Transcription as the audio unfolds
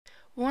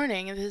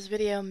Warning, this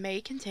video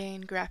may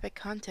contain graphic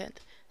content,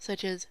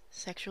 such as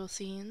sexual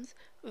scenes,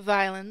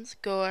 violence,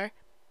 gore,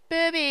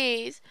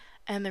 boobies,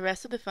 and the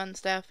rest of the fun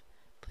stuff.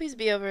 Please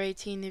be over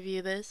 18 to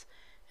view this,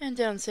 and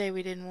don't say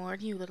we didn't warn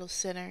you, little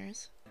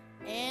sinners.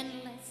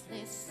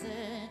 Endlessly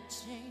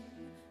searching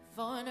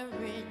for an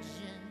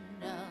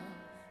original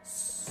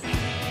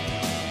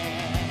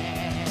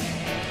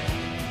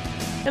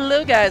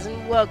Hello guys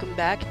and welcome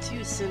back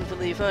to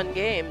Sinfully Fun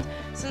Games.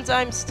 Since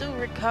I'm still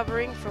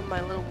recovering from my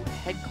little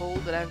head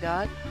cold that I've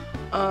got,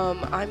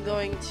 I'm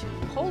going to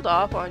hold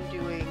off on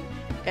doing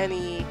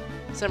any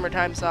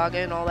Summertime Saga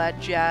and all that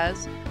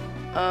jazz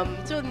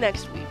till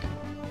next week.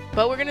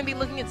 But we're going to be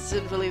looking at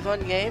Sinfully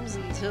Fun Games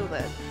until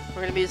then.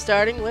 We're going to be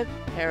starting with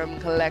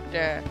Harem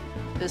Collector.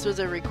 This was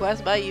a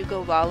request by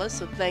Yuko Valas,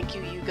 so thank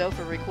you Yuko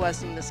for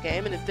requesting this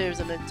game, and if there's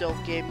an adult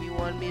game you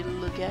want me to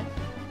look at,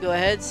 go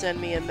ahead, send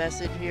me a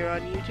message here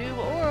on YouTube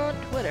or on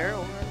Twitter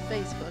or on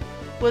Facebook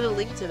with a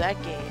link to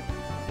that game.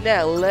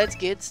 Now, let's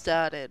get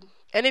started.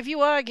 And if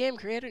you are a game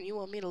creator and you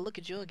want me to look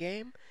at your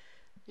game,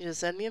 just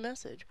send me a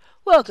message.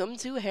 Welcome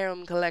to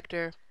Harem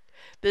Collector.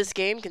 This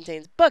game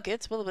contains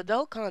buckets full of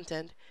adult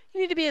content.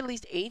 You need to be at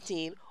least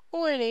 18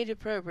 or an age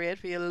appropriate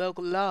for your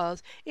local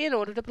laws in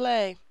order to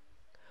play.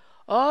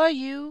 Are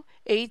you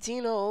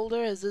 18 or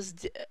older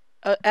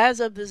as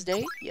of this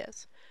date?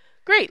 Yes.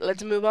 Great,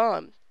 let's move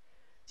on.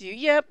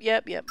 Yep.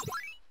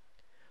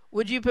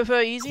 Would you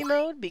prefer easy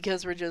mode?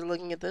 Because we're just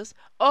looking at this.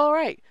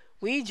 Alright,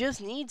 we just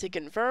need to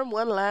confirm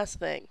one last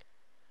thing.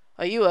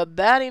 Are you a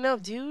bad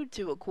enough dude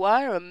to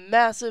acquire a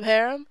massive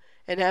harem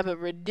and have a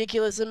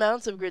ridiculous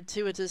amounts of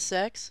gratuitous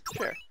sex?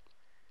 Sure.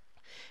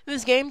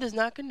 This game does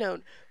not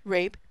condone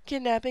rape,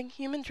 kidnapping,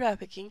 human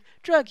trafficking,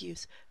 drug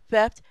use,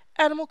 theft,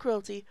 animal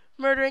cruelty,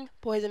 murdering,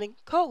 poisoning,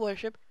 cult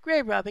worship,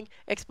 grave robbing,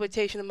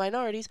 exploitation of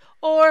minorities,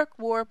 or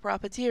war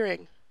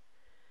profiteering.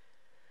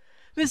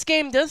 This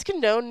game does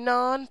condone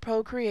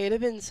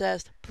non-procreative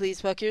incest. Please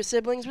fuck your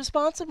siblings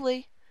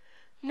responsibly.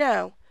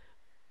 Now,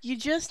 you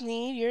just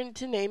need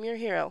to name your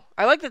hero.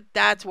 I like that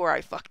that's where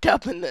I fucked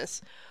up in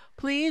this.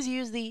 Please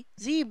use the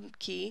Z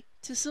key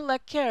to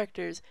select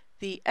characters,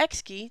 the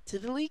X key to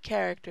delete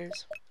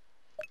characters.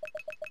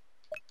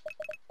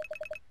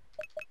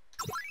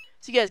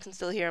 So you guys can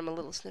still hear I'm a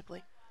little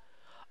snipply.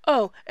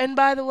 Oh, and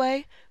by the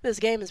way, this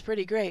game is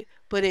pretty great,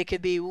 but it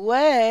could be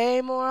way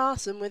more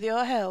awesome with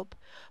your help.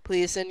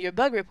 Please send your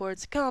bug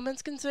reports,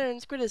 comments,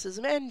 concerns,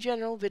 criticism, and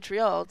general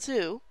vitriol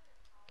to...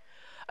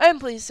 And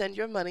please send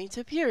your money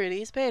to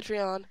Purity's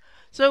Patreon.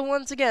 So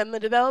once again, the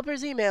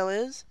developer's email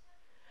is...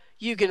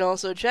 You can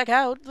also check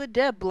out the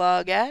Deb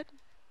blog at...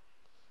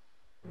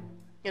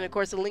 And of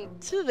course, a link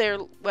to their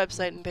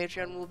website and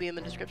Patreon will be in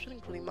the description,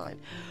 including mine.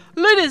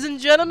 Ladies and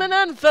gentlemen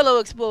and fellow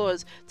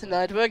explorers,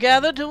 tonight we're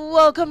gathered to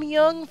welcome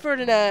young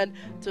Ferdinand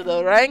to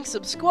the ranks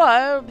of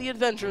Squire of the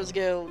Adventurers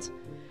Guild.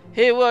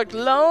 He worked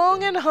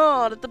long and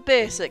hard at the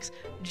basics,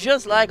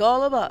 just like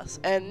all of us,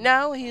 and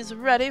now he's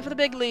ready for the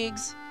big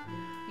leagues.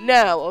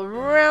 Now, a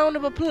round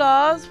of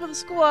applause for the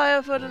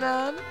Squire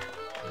Ferdinand.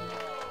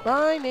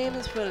 My name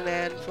is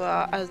Ferdinand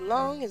for as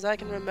long as I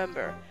can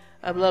remember.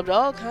 I've loved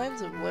all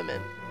kinds of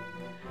women.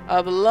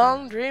 I've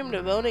long dreamed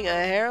of owning a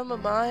harem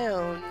of my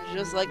own,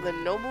 just like the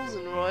nobles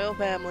and royal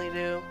family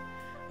do.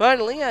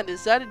 Finally, I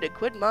decided to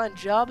quit my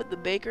job at the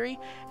bakery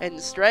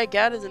and strike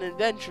out as an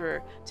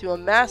adventurer to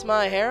amass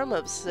my harem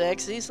of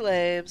sexy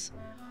slaves.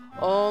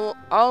 I'll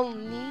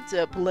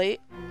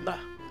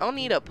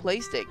need a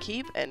place to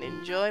keep and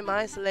enjoy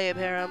my slave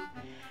harem,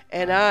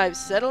 and I've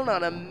settled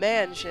on a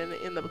mansion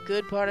in the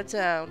good part of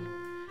town.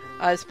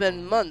 I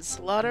spend months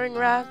slaughtering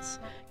rats,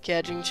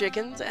 catching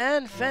chickens,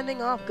 and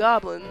fending off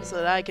goblins so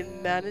that I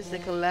can manage to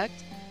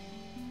collect.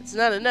 It's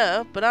not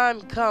enough, but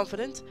I'm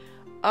confident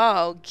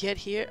I'll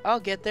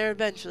get there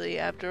eventually.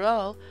 After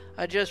all,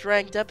 I just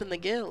ranked up in the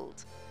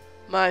guild.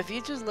 My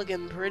future's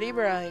looking pretty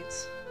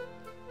bright.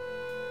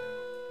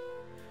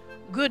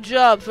 Good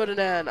job,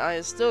 Ferdinand.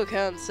 I still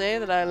can't say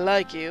that I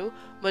like you,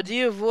 but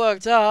you've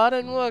worked hard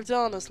and worked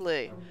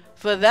honestly.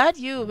 For that,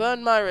 you've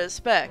earned my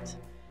respect.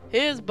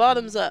 Here's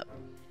bottoms up.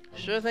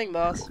 Sure thing,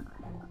 boss.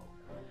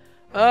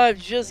 I've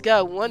just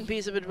got one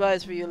piece of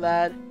advice for you,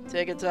 lad.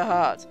 Take it to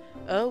heart.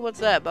 Oh, what's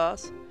that,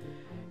 boss?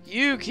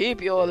 You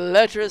keep your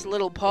lecherous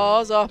little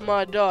paws off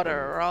my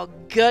daughter, or I'll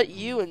gut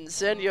you and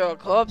send your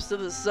corpse to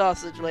the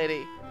sausage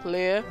lady.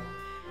 Clear?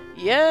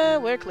 Yeah,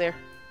 we're clear.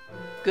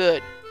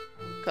 Good.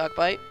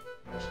 Cockbite.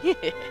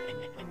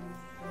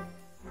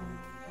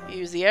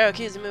 Use the arrow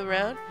keys to move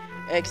around,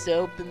 X to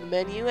open the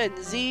menu, and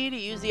Z to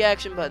use the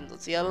action buttons.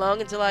 Let's see how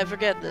long until I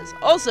forget this.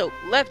 Also,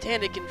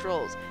 left-handed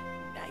controls.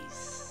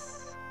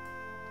 Nice.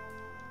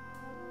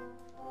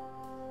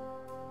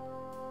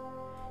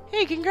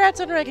 Hey, congrats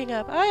on ranking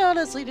up. I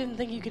honestly didn't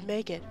think you could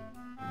make it.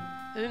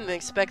 I didn't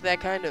expect that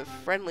kind of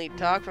friendly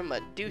talk from a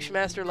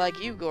douchemaster like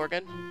you,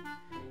 Gorgon.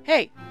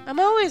 Hey, I'm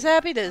always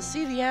happy to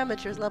see the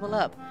amateurs level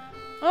up.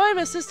 I'm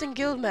assistant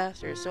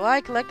guildmaster, so I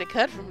collect a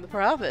cut from the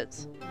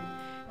profits.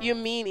 You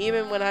mean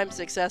even when I'm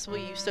successful,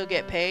 you still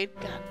get paid?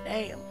 God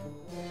damn.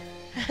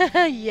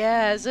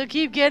 Yeah, so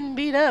keep getting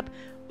beat up.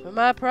 For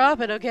my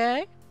profit,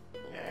 okay?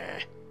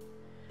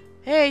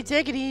 Hey,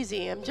 take it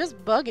easy. I'm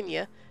just bugging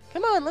you.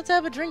 Come on, let's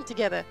have a drink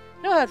together.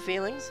 No hard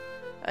feelings.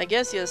 I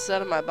guess you're the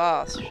son of my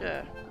boss,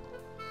 sure.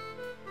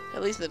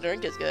 At least the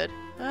drink is good.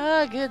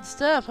 Ah, good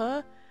stuff,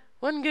 huh?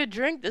 One good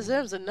drink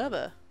deserves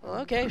another.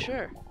 Well, okay,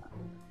 sure.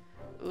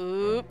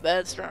 Oop,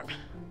 that's strong.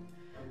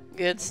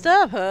 Good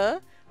stuff, huh?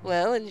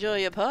 Well, enjoy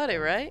your party,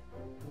 right?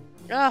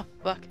 Oh,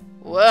 fuck.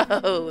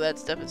 Whoa, that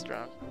stuff is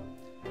strong.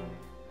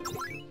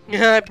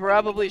 I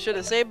probably should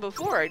have saved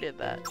before I did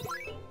that.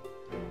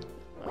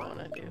 What I want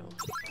to do.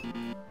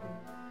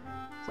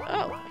 So,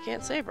 oh, I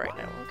can't save right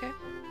now. Okay.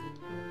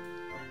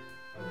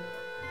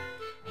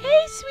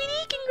 Hey,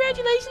 sweetie,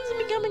 congratulations on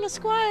becoming a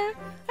squire.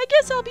 I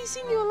guess I'll be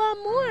seeing you a lot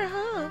more,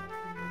 huh?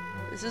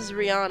 This is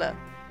Rihanna.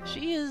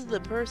 She is the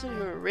person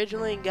who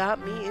originally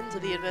got me into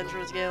the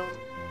Adventurers Guild.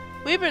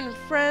 We've been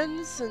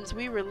friends since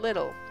we were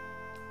little,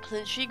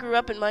 since she grew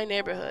up in my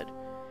neighborhood.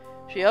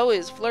 She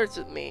always flirts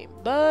with me,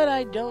 but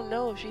I don't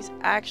know if she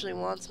actually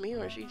wants me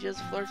or she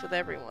just flirts with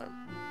everyone.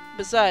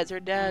 Besides, her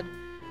dad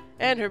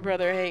and her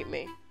brother hate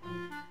me.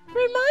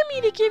 Remind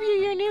me to give you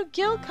your new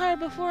guild card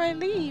before I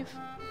leave.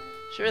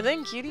 Sure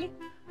thing, cutie.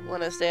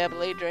 Wanna stay up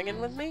late drinking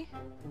with me?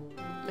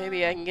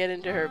 Maybe I can get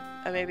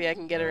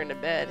her into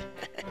bed.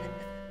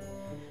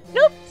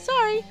 Nope,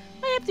 sorry.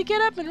 I have to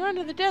get up and run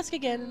to the desk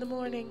again in the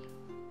morning.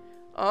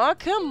 Aw,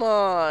 come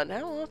on.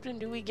 How often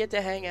do we get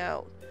to hang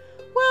out?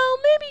 Well,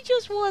 maybe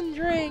just one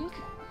drink.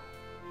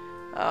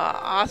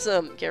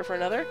 Awesome. Care for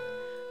another?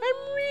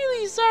 I'm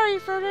really sorry,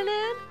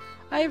 Ferdinand.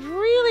 I've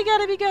really got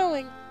to be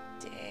going.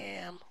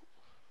 Damn.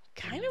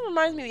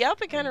 The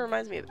outfit kind of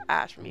reminds me of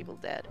Ash from Evil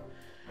Dead.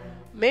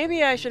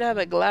 Maybe I should have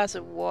a glass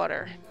of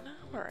water.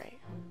 Alright.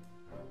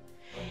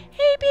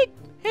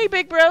 Hey,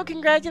 big bro,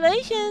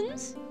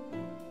 congratulations.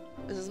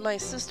 This is my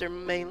sister,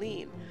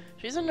 Maylene.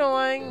 She's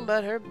annoying,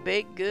 but her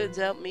baked goods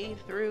help me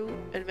through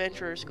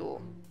adventurer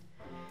school.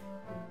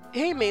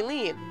 Hey,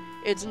 Maylene,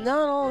 it's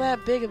not all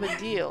that big of a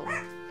deal.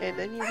 And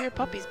then you hear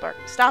puppies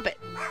barking. Stop it!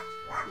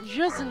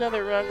 Just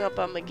another rung up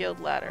on the guild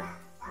ladder.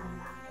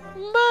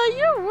 But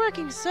you're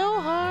working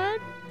so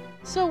hard.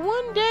 So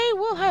one day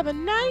we'll have a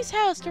nice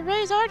house to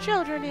raise our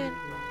children in.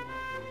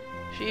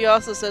 She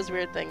also says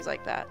weird things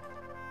like that.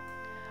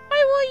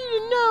 I want you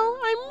to know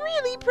I'm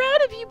really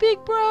proud of you,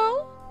 big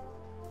bro.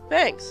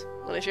 Thanks.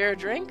 Want to share a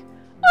drink?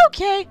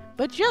 Okay,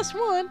 but just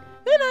one.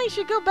 Then I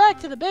should go back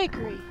to the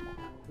bakery.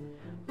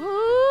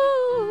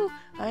 Ooh,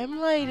 I'm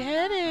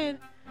lightheaded.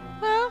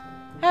 Well,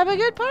 have a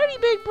good party,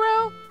 big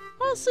bro.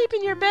 I'll sleep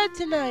in your bed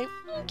tonight,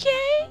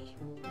 okay?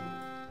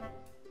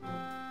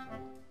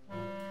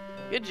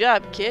 Good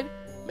job, kid.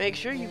 Make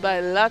sure you buy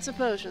lots of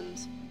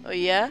potions. Oh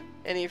yeah?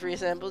 Any free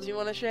samples you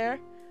want to share?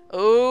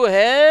 Oh,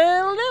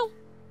 hell no!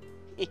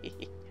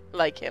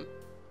 Like him.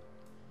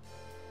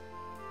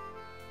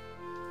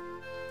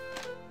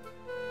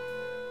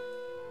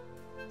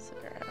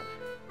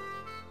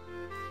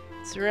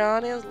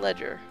 Serrania's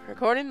ledger,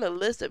 recording the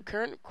list of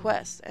current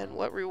quests and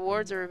what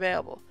rewards are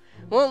available.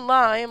 Won't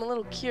lie, I'm a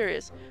little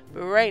curious,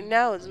 but right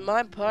now it's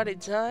my party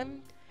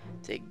time.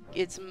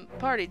 It's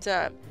party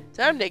time.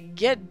 Time to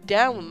get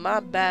down with my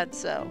bad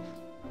self.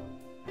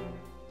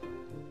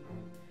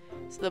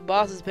 It's the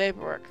boss's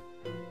paperwork.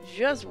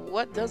 Just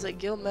what does a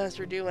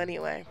guildmaster do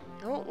anyway?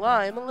 Don't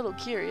lie, I'm a little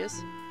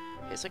curious.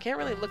 Okay, so I can't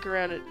really look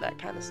around at that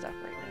kind of stuff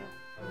right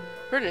now.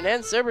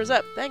 Ferdinand, sober's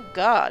up, thank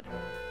God.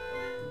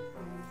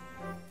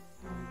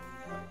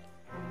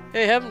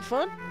 Hey, having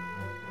fun?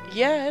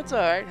 Yeah, it's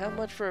alright. How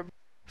much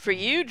for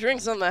you?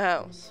 Drinks on the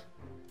house.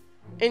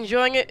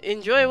 Enjoying it?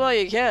 Enjoy while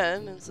you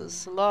can. It's a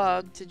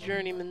slog to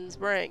journeyman's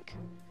rank.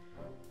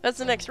 That's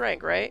the next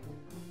rank, right?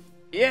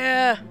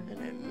 Yeah,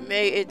 and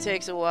it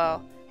takes a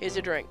while. Here's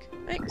a drink.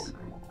 Thanks.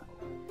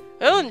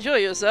 Well, enjoy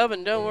yourself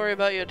and don't worry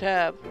about your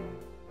tab.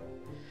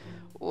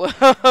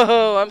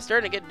 Whoa, I'm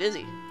starting to get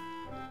dizzy.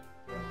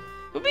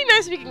 It would be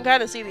nice if you can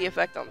kind of see the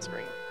effect on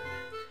screen.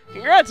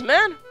 Congrats,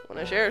 man. Want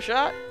to share a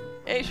shot?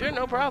 Hey, sure,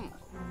 no problem.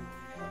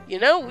 You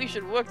know, we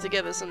should work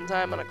together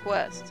sometime on a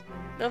quest.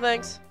 No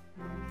thanks.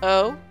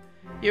 Oh?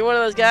 You're one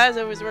of those guys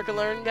that always work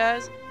alone,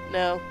 guys?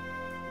 No.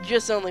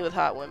 Just only with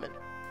hot women.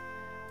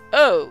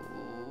 Oh,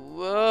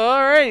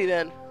 alrighty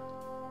then.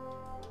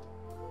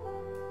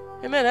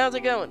 Hey man, how's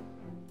it going?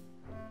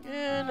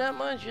 Yeah, not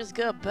much. Just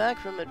got back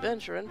from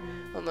adventuring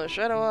on the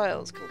Shadow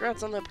Isles.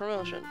 Congrats on the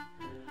promotion.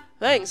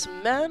 Thanks,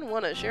 man.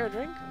 Wanna share a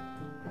drink?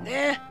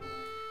 Eh.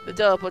 The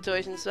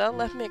teleportation spell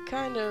left me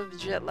kind of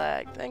jet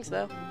lagged. Thanks,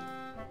 though.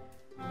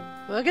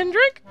 Fucking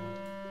drink?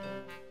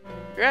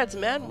 Congrats,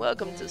 man.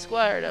 Welcome to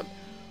Squiredom,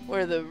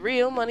 where the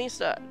real money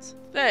starts.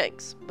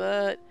 Thanks,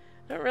 but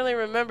I don't really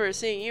remember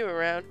seeing you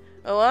around.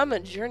 Oh, I'm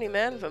a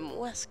journeyman from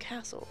West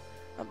Castle.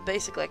 I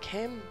basically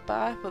came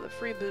by for the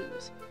free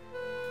booze.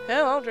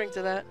 Hell, I'll drink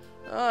to that.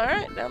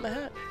 Alright, down the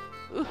hatch.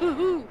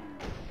 Ooh-hoo-hoo.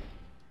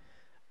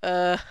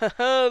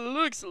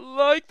 Looks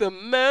like the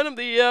man of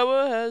the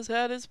hour has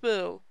had his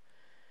fill.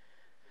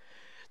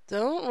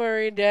 Don't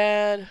worry,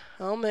 Dad.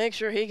 I'll make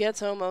sure he gets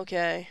home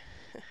okay.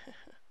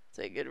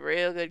 Take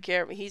real good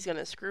care of me. He's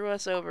gonna screw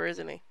us over,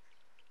 isn't he?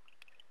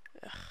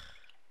 Ugh.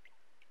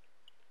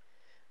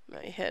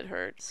 My head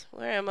hurts.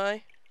 Where am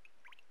I?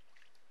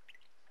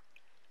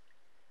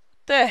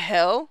 The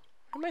hell?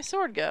 Where'd my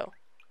sword go?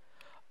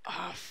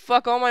 Oh,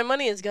 fuck, all my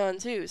money is gone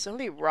too.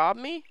 Somebody robbed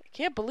me? I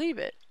can't believe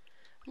it.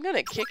 I'm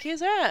gonna kick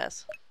his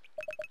ass.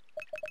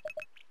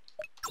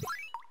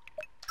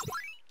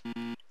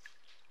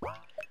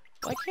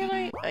 Why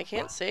can't I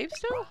can't save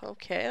still?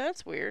 Okay,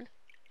 that's weird.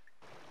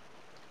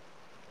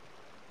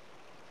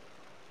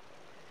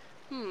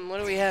 What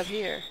do we have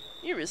here?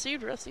 You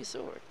received Rusty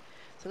Sword.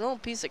 It's an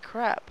old piece of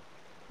crap.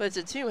 But it's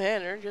a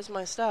two-hander, just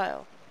my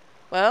style.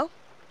 Well,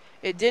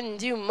 it didn't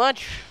do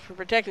much for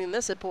protecting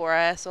this poor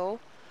asshole.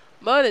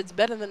 But it's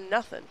better than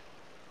nothing.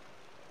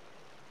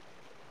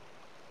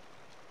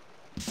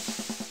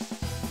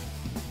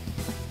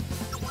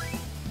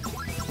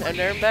 Time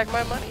to earn back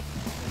my money.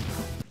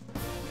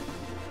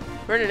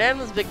 Ferdinand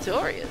was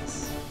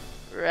victorious.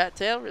 Rat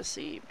tail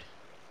received.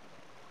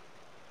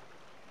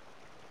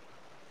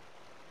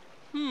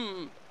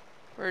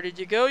 Where did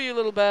you go, you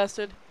little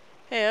bastard?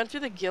 Hey, aren't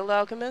you the guild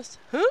alchemist?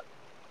 Huh?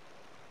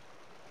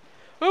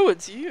 Oh,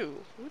 it's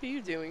you. What are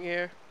you doing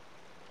here?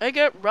 I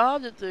got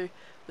robbed at the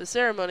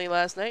ceremony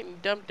last night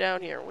and dumped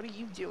down here. What are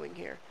you doing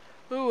here?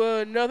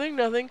 Oh,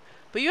 nothing.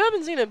 But you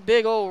haven't seen a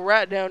big old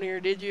rat down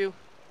here, did you?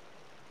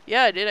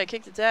 Yeah, I did. I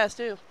kicked its ass,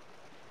 too.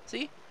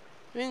 See?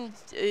 You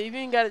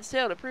even got its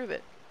tail to prove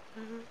it.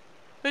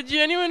 A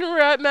genuine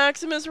rat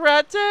Maximus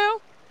rat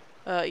tail?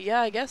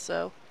 Yeah, I guess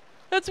so.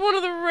 That's one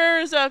of the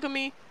rarest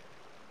alchemy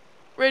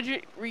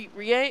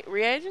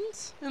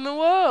reagents in the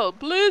world.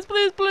 Please.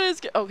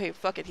 Okay,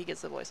 fuck it. He gets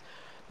the voice.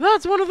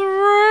 That's one of the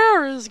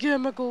rarest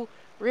chemical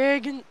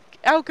reagent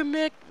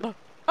alchemical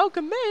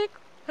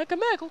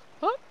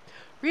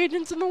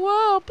reagents in the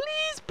world.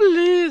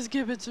 Please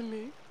give it to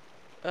me.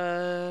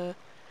 Here,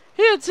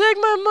 take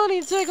my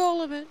money. Take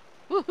all of it.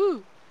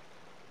 Woohoo.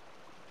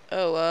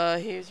 Oh,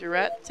 here's your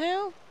rat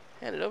tail.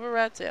 Hand it over,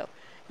 rat tail.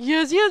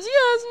 Yes. Now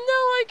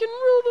I can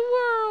rule the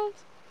world.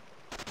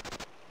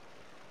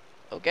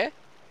 Okay.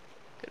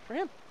 Good for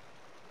him.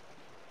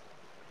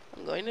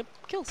 I'm going to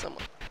kill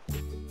someone.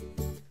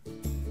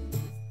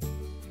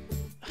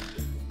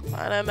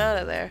 Glad I'm out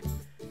of there.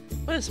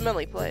 What a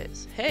smelly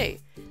place.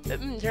 Hey, that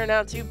didn't turn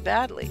out too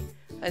badly.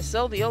 I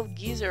sold the old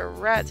geezer a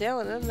rat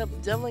tail and ended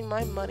up doubling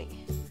my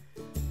money.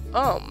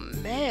 Oh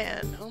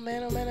man,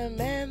 there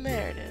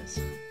it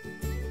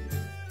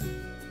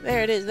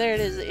is. There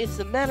it is. It's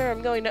the manor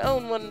I'm going to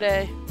own one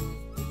day.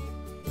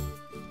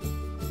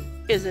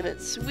 Isn't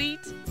it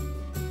sweet?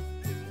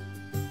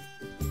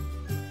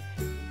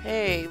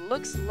 Hey,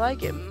 looks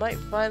like it might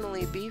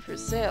finally be for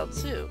sale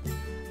too.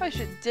 I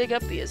should dig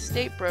up the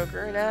estate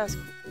broker and ask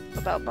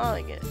about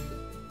buying it.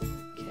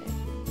 Okay.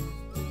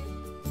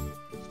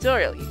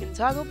 Tutorial. You can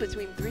toggle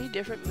between 3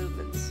 different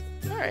movements.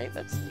 Alright,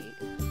 that's neat.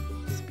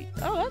 Speed.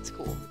 Oh, that's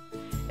cool.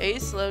 A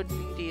is slow,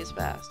 D is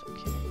fast.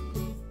 Okay.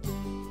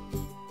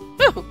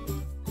 Oh!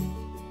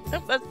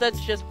 Nope, that's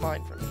just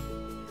fine for me.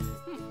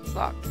 It's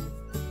locked.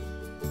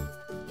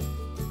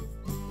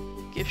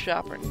 Gift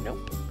shopper.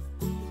 Nope.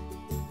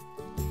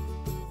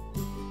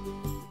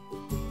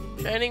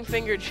 Shining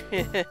Finger.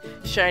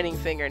 Shining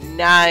Finger.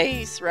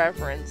 Nice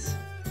reference.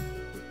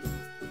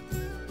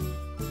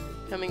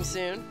 Coming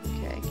soon.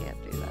 Okay, I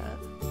can't do that.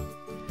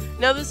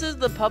 Now, this is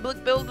the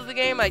public build of the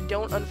game. I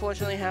don't,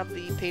 unfortunately, have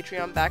the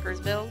Patreon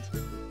backers build.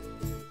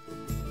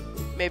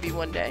 Maybe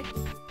one day.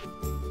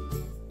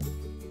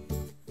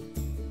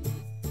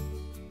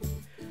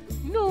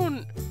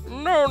 No.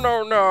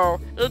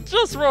 It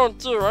just won't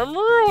do. I'm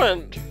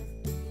ruined.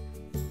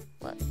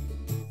 What?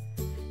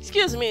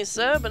 Excuse me,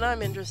 sir, but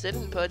I'm interested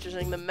in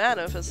purchasing the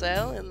manor for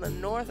sale in the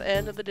north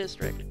end of the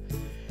district.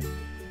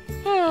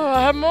 Oh,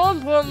 I have more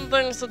important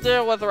things to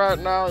deal with right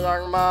now,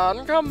 young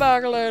man. Come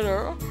back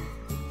later.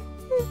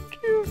 Oh,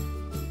 dear.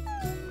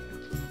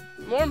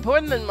 More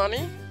important than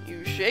money?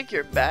 You shake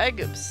your bag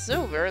of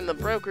silver in the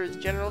broker's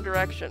general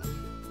direction.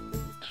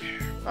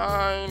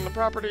 Fine, the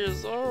property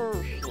is... Oh,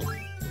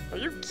 are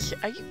you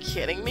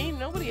kidding me?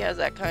 Nobody has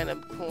that kind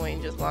of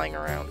coin just lying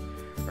around.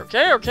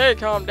 Okay,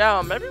 calm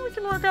down. Maybe we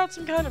can work out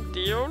some kind of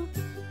deal.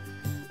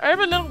 I have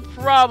a little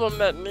problem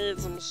that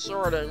needs some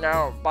sorting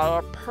out by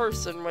a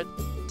person with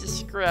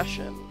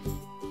discretion.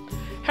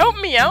 Help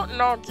me out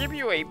and I'll give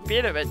you a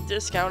bit of a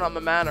discount on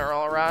the manor,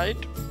 alright?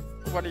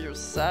 What do you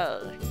say?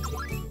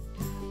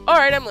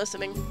 Alright, I'm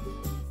listening.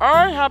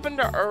 I happen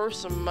to owe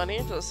some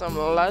money to some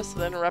less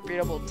than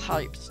reputable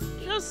types.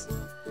 Just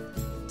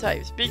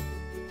types.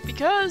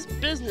 Because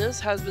business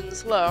has been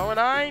slow and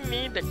I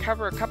need to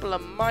cover a couple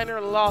of minor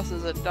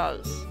losses it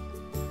does.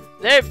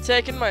 They've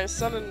taken my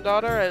son and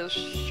daughter as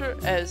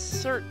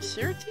surety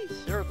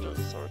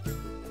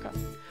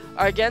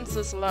against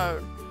this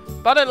loan.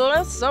 But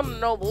unless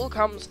some noble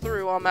comes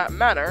through on that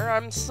manor,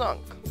 I'm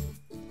sunk.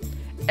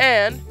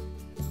 And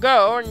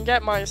go and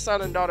get my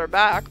son and daughter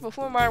back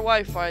before my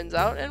wife finds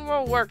out and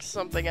we'll work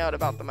something out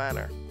about the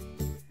manor.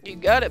 You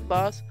got it,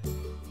 boss.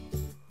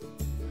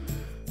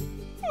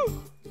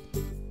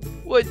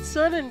 With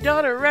son and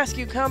daughter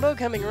rescue combo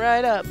coming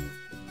right up.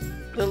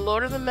 The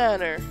Lord of the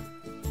Manor.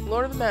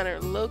 Lord of the Manor,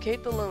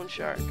 locate the loan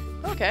shark.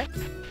 Okay.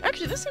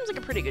 Actually, this seems like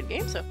a pretty good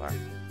game so far.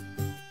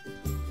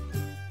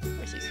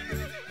 Where's these?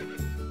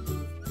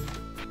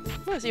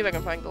 I'm gonna see if I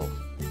can find gold.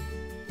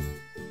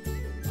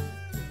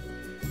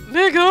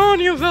 Begone,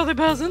 you filthy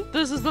peasant!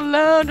 This is the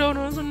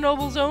landowners and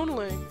nobles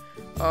only.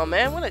 Oh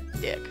man, what a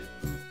dick.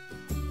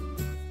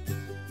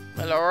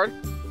 My lord.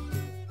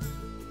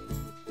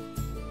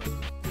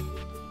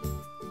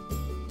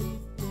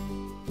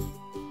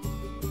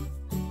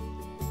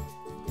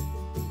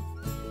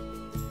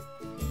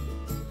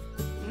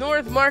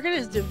 North Market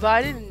is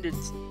divided into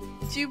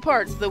two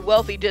parts, the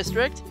wealthy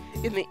district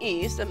in the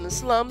east and the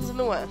slums in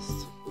the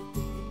west.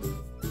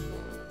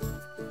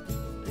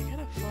 I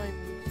gotta find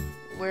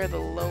where the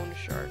loan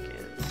shark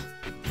is.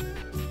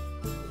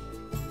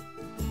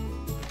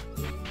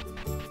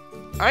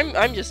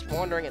 I'm just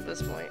wandering at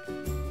this point.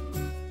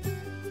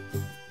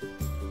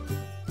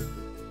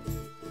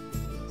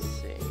 Let's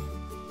see.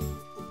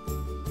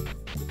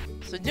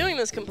 So doing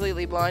this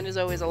completely blind is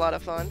always a lot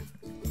of fun.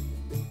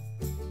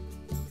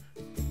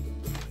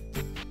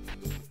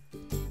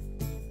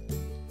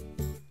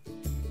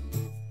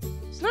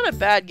 Not a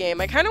bad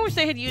game. I kind of wish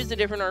they had used a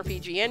different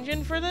RPG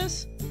engine for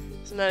this.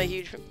 It's not a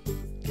huge...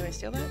 Can I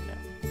steal that? No.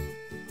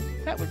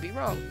 That would be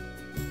wrong.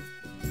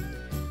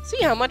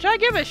 See how much I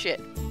give a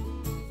shit.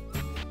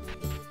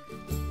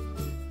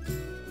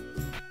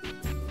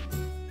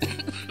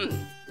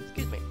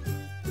 Excuse me.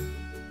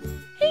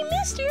 Hey,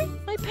 mister!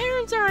 My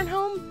parents aren't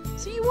home,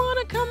 so you want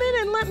to come in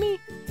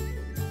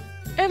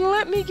and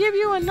let me give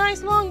you a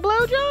nice long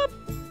blowjob?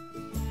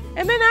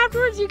 And then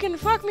afterwards you can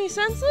fuck me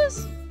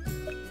senseless?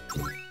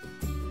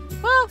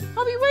 Well,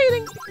 I'll be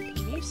waiting.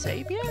 Can you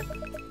save yet?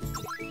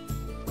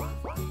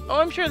 Oh,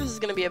 I'm sure this is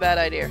gonna be a bad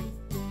idea.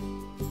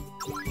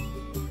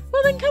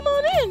 Well, then come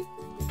on in.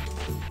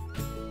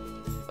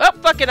 Oh,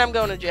 fuck it, I'm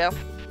going to jail.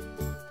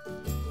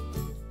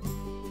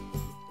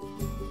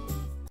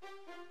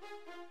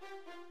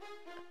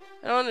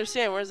 I don't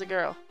understand. Where's the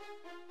girl?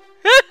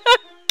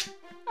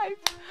 I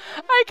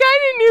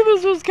kind of knew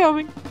this was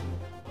coming.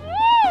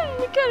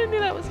 I kind of knew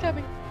that was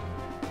coming.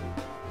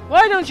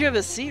 Why don't you have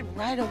a seat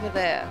right over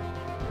there?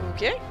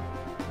 Okay.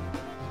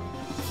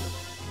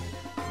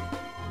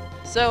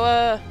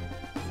 So,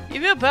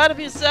 you feel proud of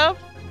yourself?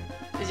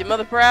 Is your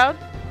mother proud?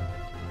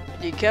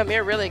 Did you come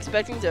here really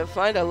expecting to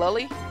find a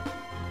lully?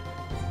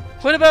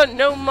 What about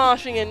no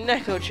moshing and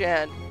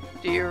Neko-chan?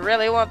 Do you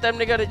really want them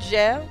to go to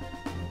jail?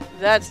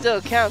 That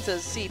still counts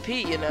as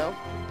CP, you know.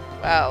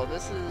 Wow,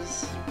 this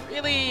is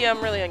really,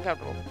 I'm really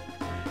uncomfortable.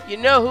 You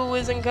know who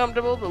is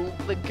uncomfortable?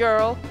 The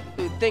girl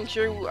who thinks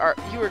you are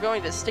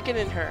going to stick it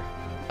in her.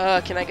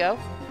 Can I go?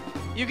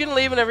 You can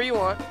leave whenever you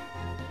want.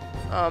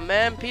 Oh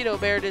man, Pedo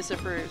Bear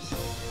disapproves.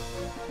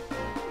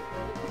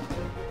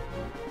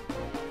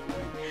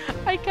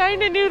 I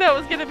kinda knew that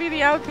was gonna be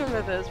the outcome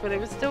of this, but it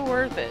was still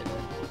worth it.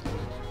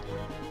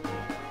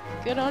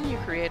 Good on you,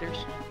 creators.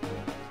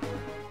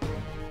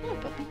 Oh,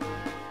 puppy.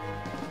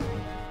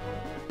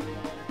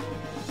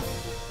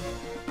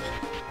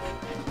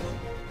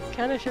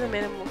 Kinda should have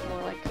made him look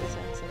more like Chris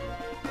Hansen.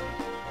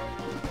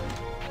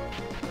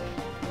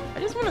 I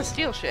just wanna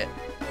steal shit.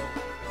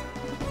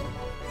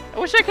 I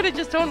wish I could have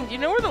just told him, do you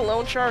know where the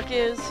loan shark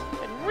is?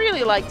 I'd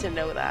really like to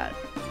know that.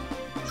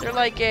 Is there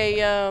like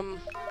a,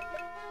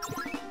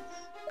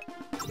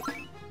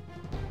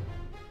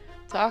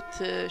 talk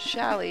to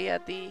Shally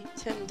at the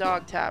Tin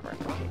Dog Tavern.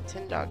 Okay,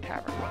 Tin Dog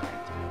Tavern.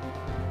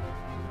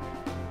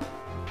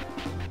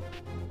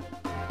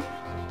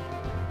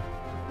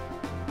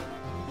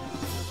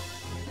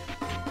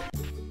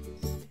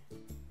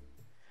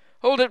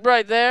 Hold it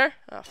right there.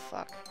 Oh,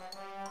 fuck.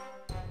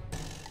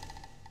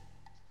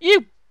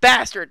 You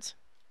bastards!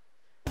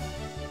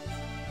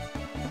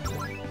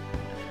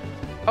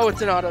 Oh,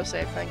 it's an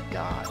autosave, thank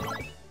God.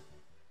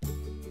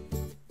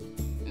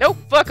 Nope,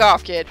 fuck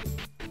off, kid.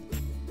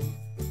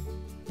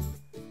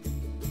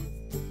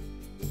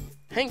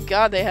 Thank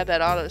God they had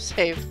that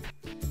autosave.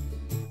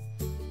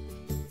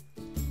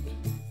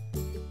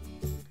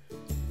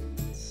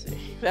 Let's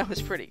see. That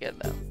was pretty good,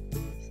 though.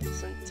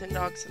 Tin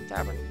Dogs and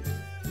Tavern.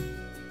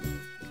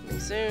 Coming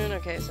soon.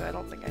 Okay, so I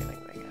don't think that's it.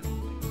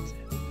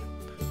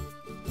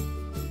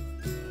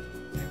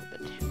 Where would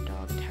the Tin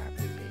Dog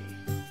Tavern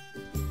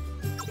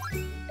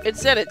be? It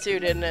said it too,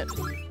 didn't it?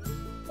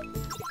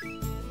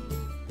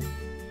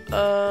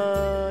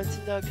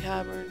 Tin Dog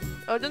Tavern.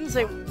 Oh, it doesn't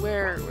say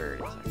where it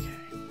is. Okay.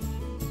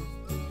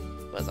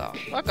 Buzz off.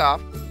 Fuck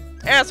off.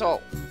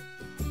 Asshole!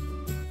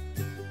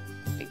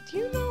 Hey, do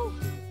you know?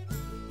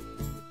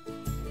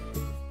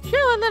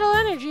 Show a little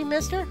energy,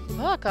 mister.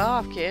 Fuck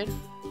off, kid.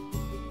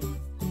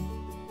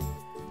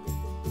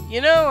 You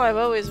know, I've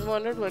always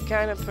wondered what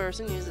kind of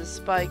person uses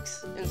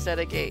spikes instead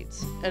of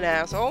gates. An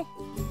asshole?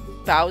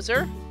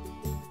 Bowser?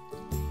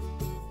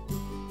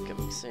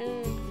 Coming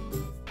soon.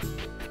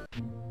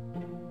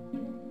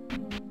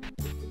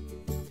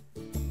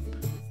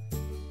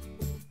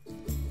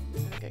 I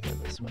think I go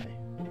this way.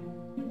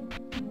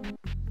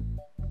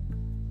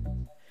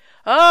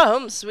 Ah,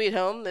 home sweet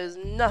home. There's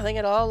nothing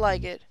at all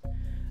like it.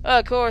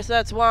 Of course,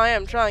 that's why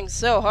I'm trying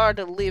so hard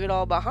to leave it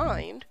all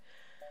behind.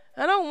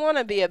 I don't want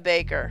to be a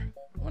baker.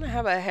 I want to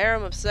have a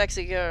harem of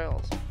sexy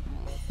girls.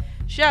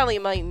 Shally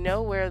might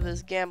know where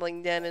this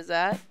gambling den is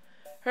at.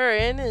 Her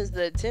inn is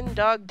the Tin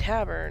Dog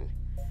Tavern.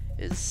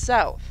 Is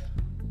south,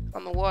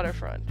 on the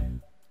waterfront.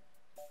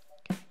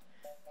 Okay,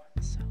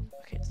 south.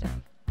 Okay, it's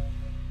down.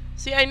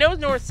 See, I know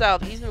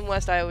north-south. East and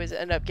west I always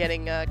end up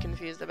getting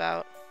confused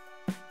about.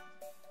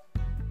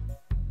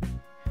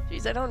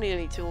 Jeez, I don't need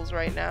any tools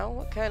right now.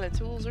 What kind of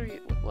tools are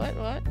you? What?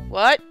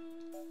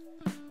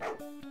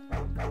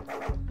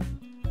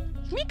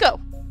 Miko!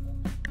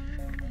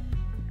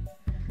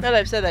 Now that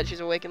I've said that,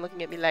 she's awake and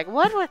looking at me like,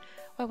 what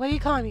are you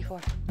calling me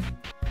for?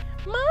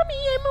 Mommy,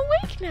 I'm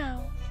awake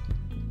now.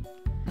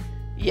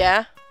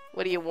 Yeah?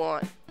 What do you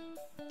want?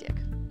 Dick.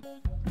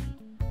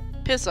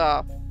 Piss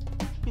off.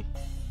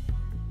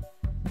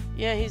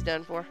 Yeah, he's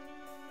done for.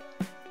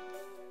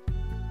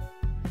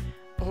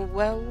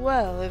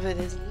 Well, if it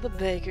isn't the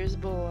baker's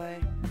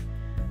boy.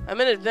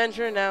 I'm an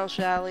adventurer now,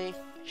 Shally.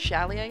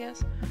 Shally, I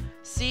guess?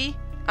 See?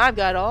 I've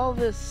got all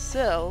this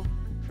still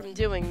from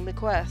doing the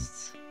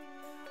quests.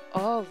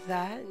 All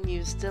that, and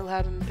you still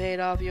haven't paid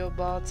off your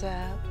bar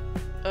tab?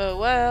 Oh,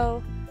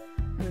 well,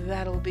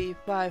 that'll be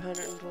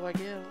 504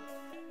 gil.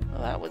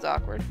 Well, that was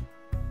awkward.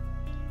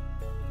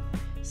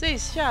 Say,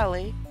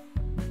 Shally,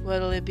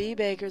 what'll it be,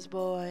 baker's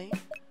boy?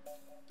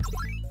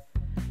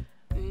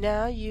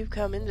 Now you've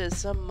come into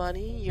some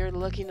money, you're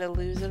looking to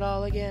lose it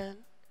all again?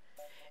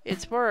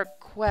 It's for a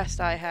quest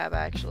I have,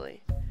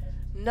 actually.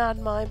 Not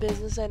my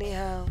business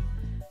anyhow.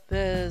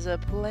 There's a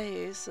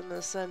place in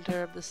the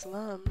center of the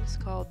slums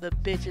called the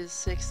Bitch's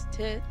Six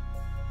Tit.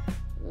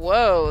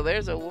 Whoa,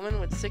 there's a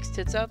woman with 6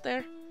 tits out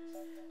there?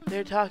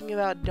 They're talking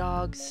about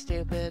dogs,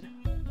 stupid.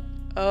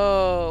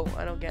 Oh,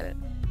 I don't get it.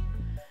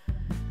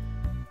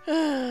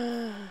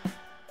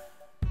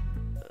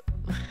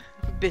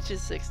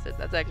 Bitch's 6 Tit,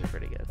 that's actually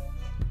pretty good.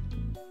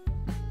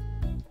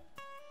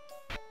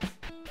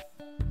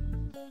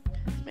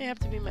 This may have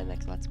to be my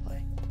next Let's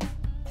Play.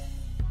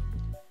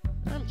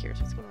 I'm curious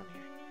what's going on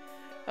here.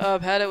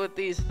 I've had it with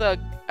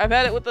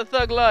the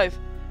thug life.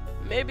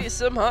 Maybe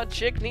some hot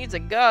chick needs a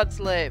god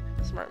slave.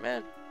 Smart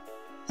man.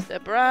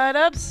 Step right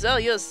up, sell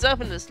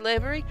yourself into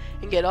slavery,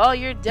 and get all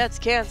your debts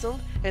canceled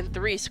and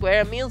 3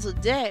 square meals a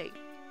day.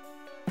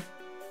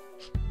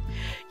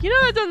 You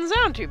know, that doesn't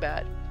sound too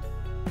bad.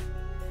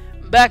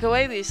 Back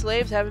away, these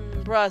slaves haven't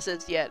been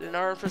processed yet and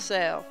aren't for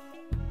sale.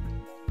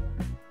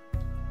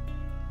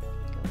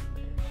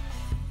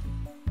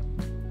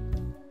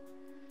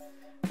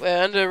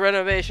 We're under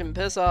renovation,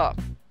 piss off.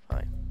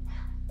 Fine.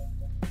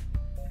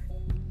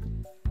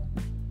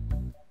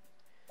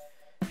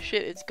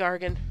 Shit, it's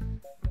Gargan.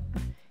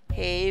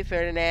 Hey,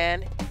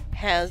 Ferdinand.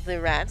 How's the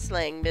rat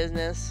slaying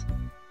business?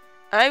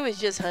 I was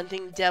just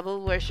hunting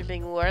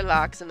devil-worshipping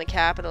warlocks in the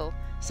capital.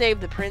 Save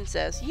the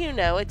princess. You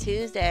know, a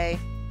Tuesday.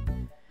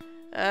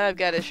 I've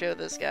got to show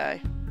this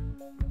guy.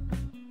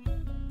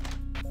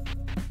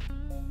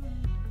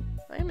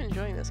 I am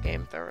enjoying this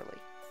game thoroughly.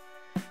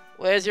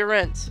 Where's your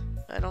rent?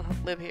 I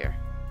don't live here.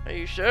 Are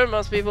you sure?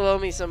 Most people owe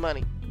me some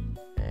money.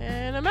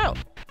 And I'm out.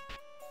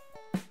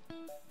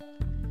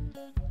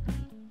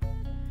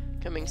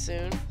 Coming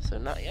soon. So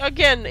not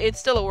again, it's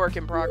still a work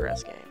in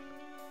progress game.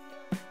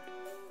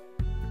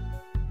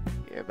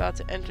 You're about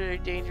to enter a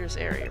dangerous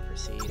area.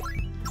 Proceed.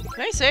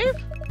 Can I save?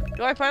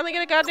 Do I finally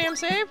get a goddamn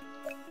save?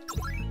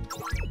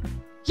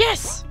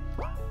 Yes!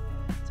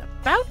 It's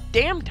about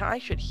damn time I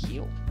should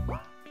heal.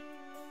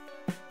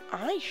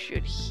 I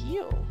should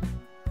heal.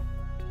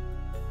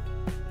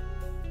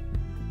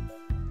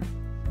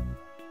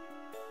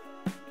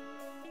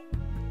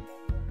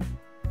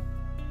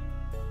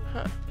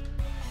 Huh.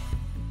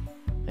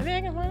 Maybe I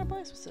can find a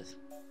place with this.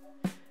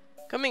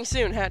 Coming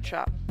soon, hat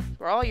shop.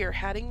 For all your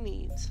hatting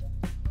needs.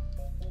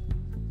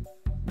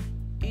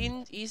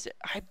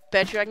 I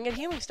bet you I can get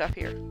healing stuff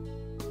here.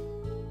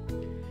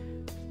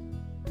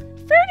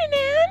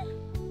 Ferdinand!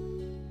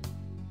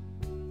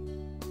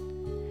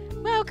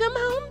 Welcome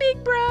home,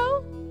 big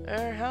bro.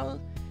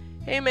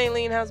 Hey,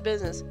 Maylene, how's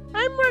business?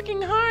 I'm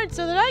working hard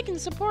so that I can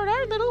support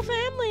our little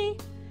family.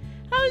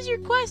 How's your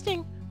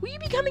questing? Will you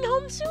be coming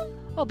home soon?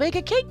 I'll bake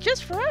a cake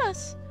just for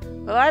us.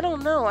 Well, I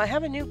don't know. I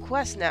have a new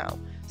quest now,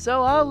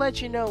 so I'll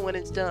let you know when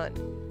it's done.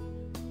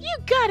 You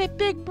got it,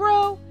 big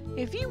bro.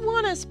 If you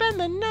want to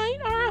spend the night,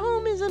 our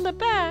home is in the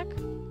back.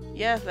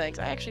 Yeah, thanks.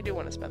 I actually do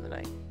want to spend the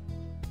night.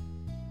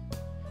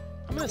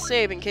 I'm gonna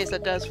save in case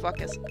that does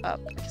fuck us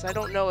up, because I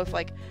don't know if,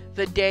 like,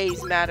 the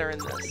days matter in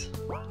this.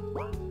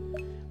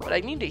 But I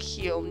need to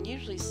heal and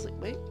usually sleep.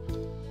 Wait.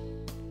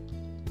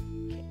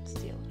 Can't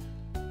steal.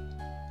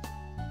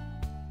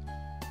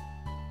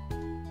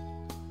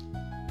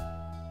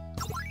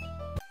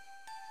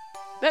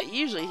 That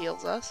usually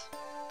heals us.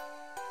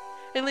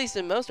 At least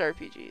in most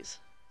RPGs.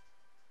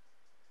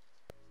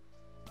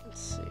 Let's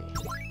see.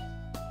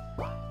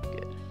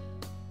 Good.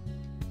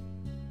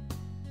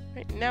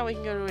 Right, now we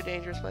can go to a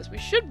dangerous place. We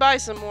should buy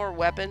some more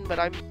weapon, but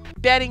I'm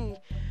betting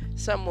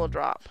some will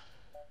drop.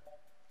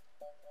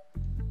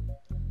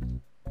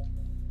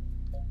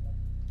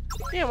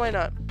 Yeah, why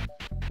not?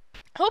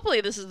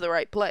 Hopefully this is the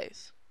right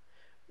place.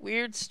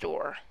 Weird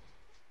store.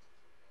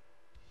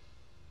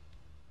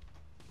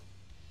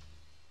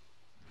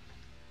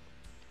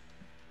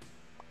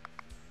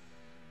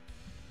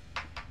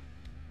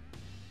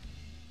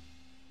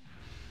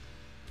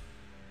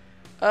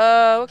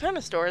 What kind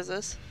of store is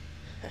this?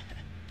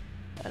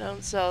 I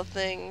don't sell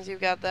things, you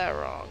got that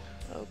wrong.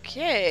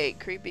 Okay,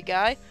 creepy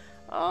guy.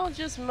 I'll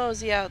just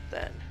mosey out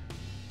then.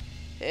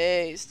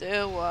 Hey, stay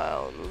a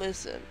while and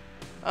listen.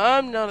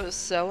 I'm not a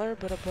seller,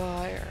 but a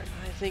buyer.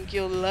 I think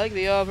you'll like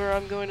the offer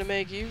I'm going to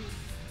make you.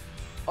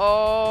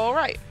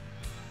 Alright.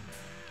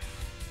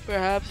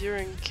 Perhaps you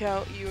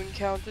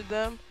encountered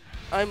them?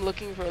 I'm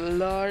looking for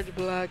large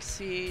black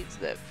seeds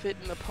that fit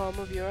in the palm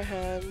of your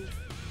hand.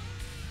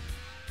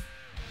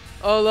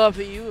 I'll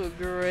offer you a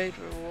great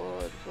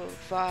reward for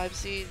 5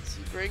 seeds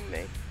you bring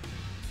me.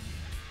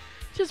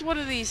 Just what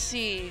do these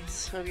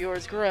seeds of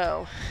yours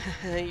grow?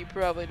 You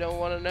probably don't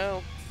want to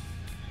know.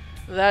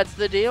 That's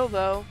the deal,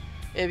 though.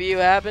 If you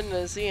happen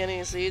to see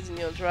any seeds in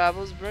your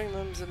travels, bring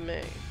them to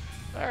me.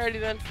 Alrighty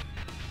then.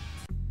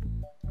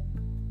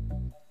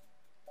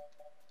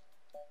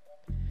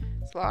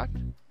 It's locked?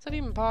 Is that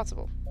even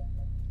possible?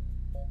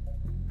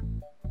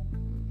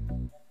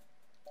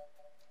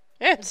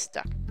 And it's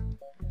stuck.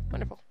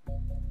 Wonderful.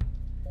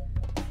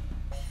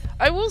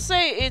 I will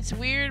say it's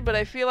weird, but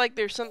I feel like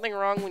there's something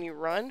wrong when you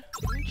run.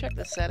 Let me check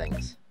the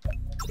settings.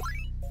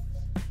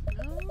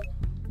 No.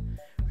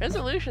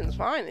 Resolution's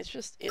fine. It's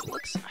just, it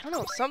looks, I don't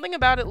know, something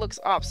about it looks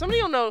off.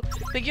 Somebody will know,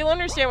 like, you'll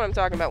understand what I'm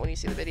talking about when you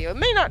see the video. It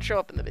may not show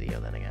up in the video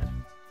then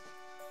again.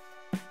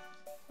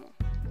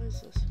 What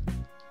is this?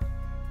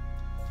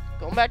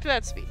 Going back to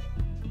that speed.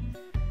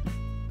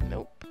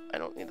 Nope. I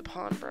don't need the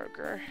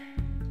pawnbroker.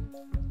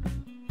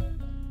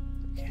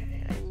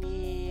 Okay, I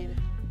need...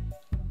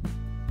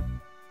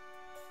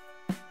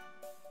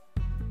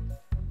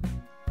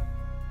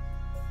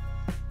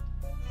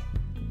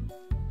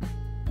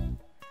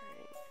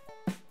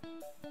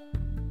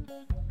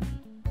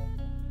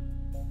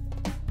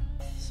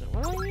 So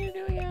what do I need to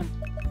do again?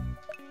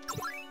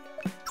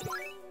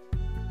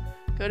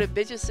 Go to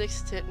bitch's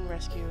 6th tit and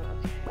rescue.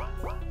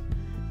 Okay.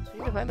 So you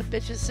need to find the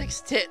bitch's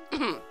 6th tit.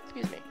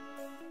 Excuse me.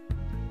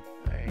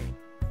 Alright.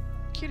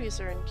 Cutie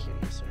sir and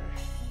cutie sir.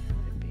 Where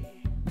would it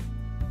be?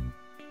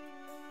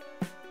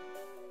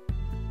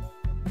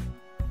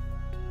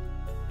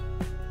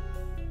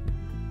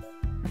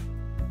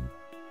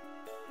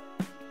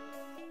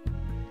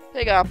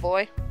 Take off,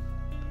 boy.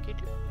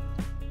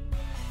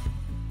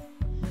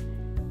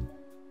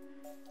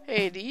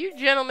 Hey, do you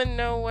gentlemen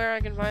know where I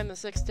can find the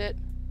 6th tit?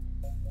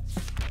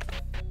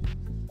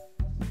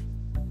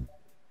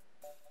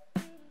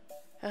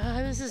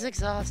 This is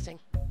exhausting.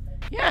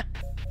 Yeah,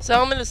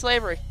 sell them into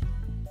slavery.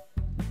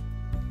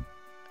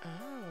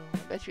 Oh, I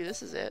bet you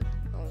this is it.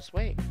 I'll just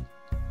wait.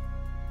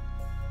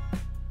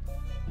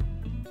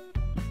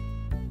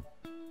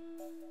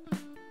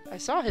 I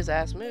saw his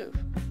ass move.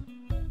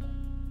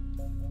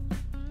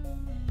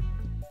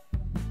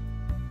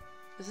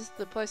 Is this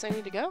the place I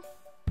need to go?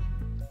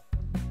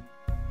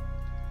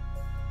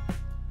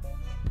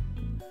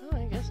 Oh,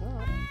 I guess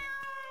not.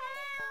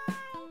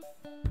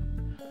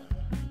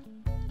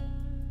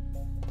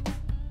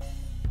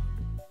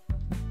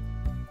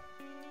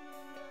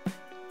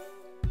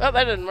 Oh,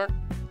 that didn't work.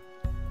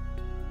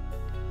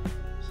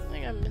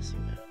 Something I'm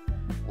missing now.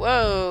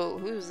 Whoa,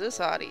 who's this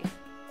hottie?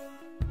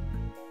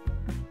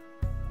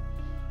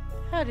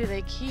 How do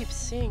they keep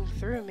seeing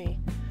through me?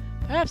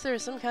 Perhaps there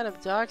is some kind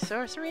of dark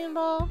sorcery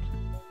involved?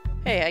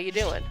 Hey, how you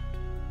doing?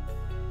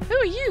 Who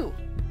are you?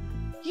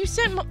 You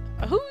sent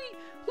who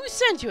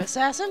sent you,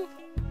 assassin?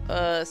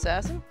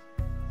 Assassin?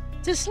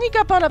 To sneak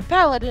up on a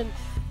paladin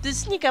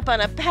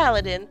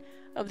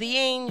of the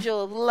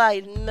Angel of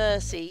Light and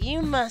Mercy.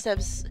 You must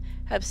have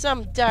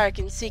some dark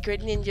and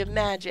secret ninja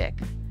magic.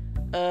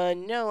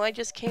 No, I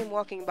just came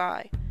walking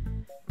by.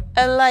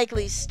 A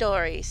likely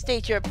story.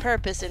 State your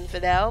purpose,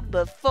 infidel,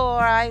 before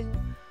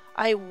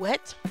I've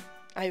wet?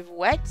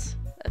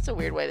 That's a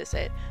weird way to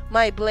say it.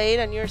 My blade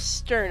on your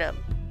sternum.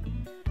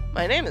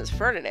 My name is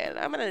Ferdinand.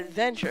 I'm an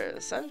adventurer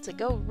sent to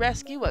go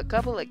rescue a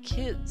couple of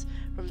kids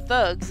from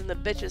thugs in the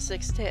bitch's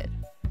 6th tit.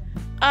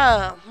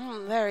 Ah,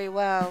 very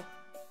well.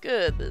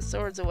 Good, the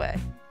sword's away.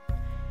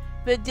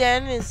 The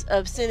den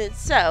of sin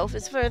itself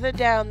is further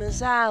down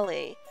this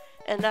alley,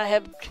 and I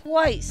have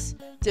twice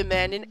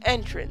demanded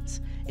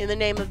entrance in the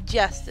name of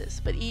justice,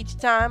 but each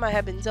time I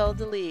have been told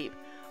to leave.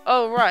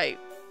 Oh, right.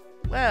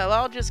 Well,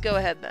 I'll just go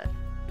ahead then.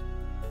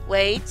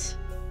 Wait.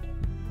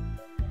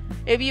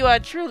 If you are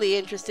truly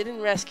interested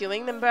in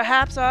rescuing, then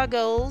perhaps our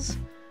goals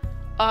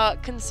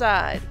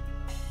coincide.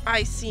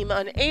 I seem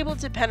unable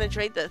to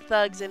penetrate the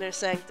thug's inner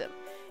sanctum.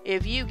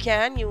 If you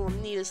can, you will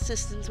need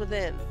assistance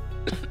within.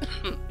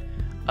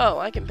 Oh,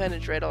 I can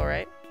penetrate all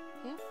right.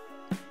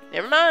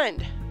 Never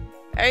mind.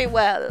 Very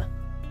well.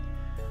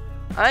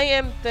 I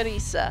am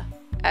Theresa,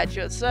 at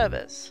your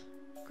service.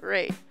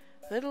 Great.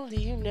 Little do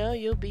you know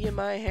you'll be in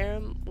my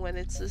harem when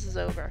this is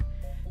over.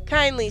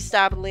 Kindly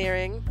stop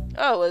leering.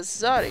 Oh,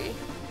 sorry.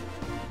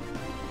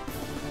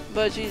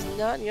 But she's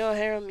not in your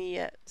harem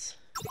yet.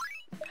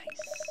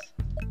 Nice.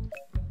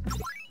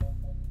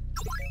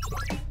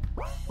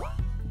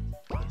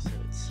 Okay, so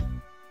it's...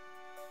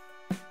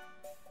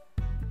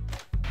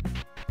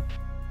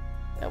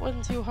 That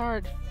wasn't too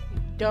hard, you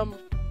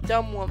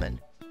dumb woman.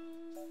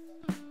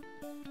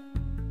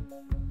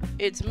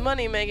 It's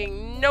money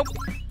making. Nope.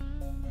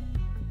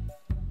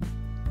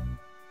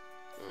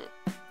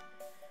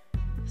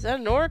 Is that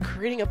an orc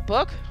reading a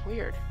book?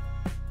 Weird.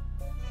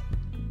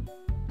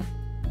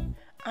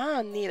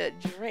 I need a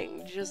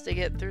drink just to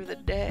get through the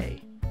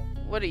day.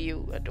 What are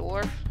you, a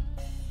dwarf?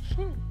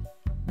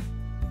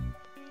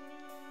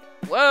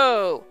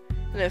 Whoa!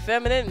 An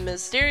effeminate and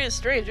mysterious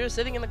stranger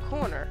sitting in the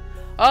corner.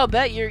 I'll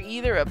bet you're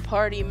either a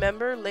party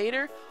member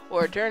later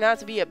or turn out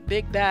to be a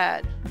big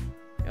bad.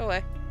 Go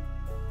away.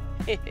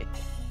 It's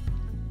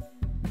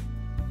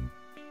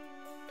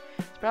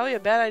probably a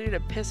bad idea to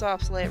piss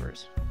off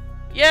slavers.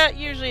 Yeah, it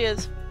usually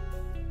is.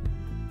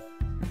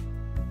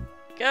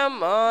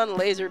 Come on,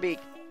 Laserbeak.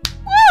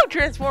 Woo!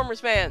 Transformers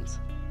fans.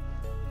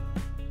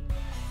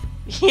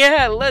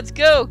 Yeah, let's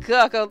go,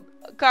 cock of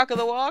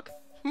the walk.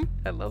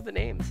 I love the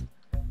names.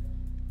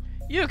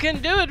 You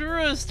can do it,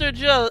 Rooster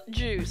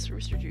Juice.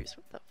 Rooster Juice.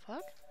 What the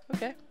fuck?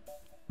 Okay.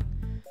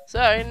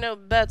 Sorry, no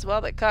bets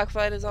while the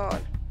cockfight is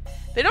on.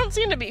 They don't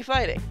seem to be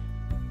fighting.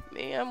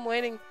 Me, I'm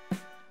waiting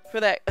for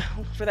that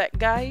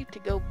guy to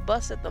go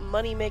bust at the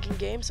money-making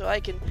game so I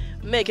can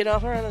make an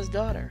offer on his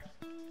daughter.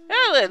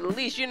 Well, at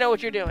least you know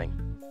what you're doing.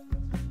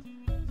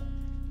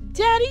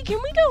 Daddy, can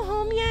we go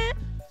home yet?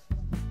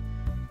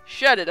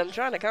 Shut it, I'm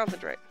trying to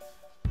concentrate.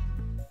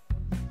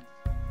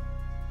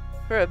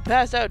 For a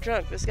passed-out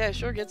drunk, this guy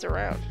sure gets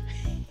around.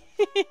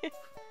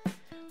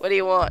 What do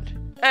you want?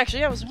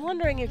 Actually, I was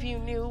wondering if you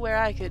knew where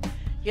I could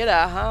get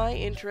a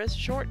high-interest,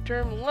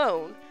 short-term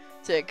loan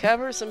to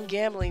cover some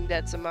gambling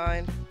debts of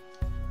mine.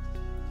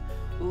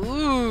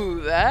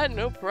 Ooh, that?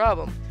 No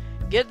problem.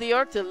 Get the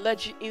orc to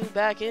let you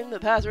back in. The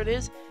password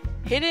is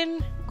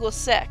Hidden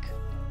Gosek.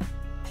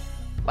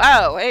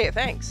 Wow, hey,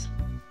 thanks.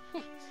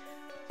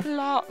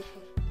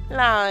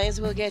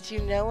 Lies will get you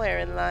nowhere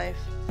in life.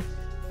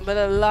 But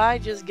a lie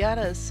just got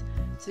us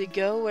to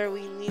go where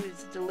we needed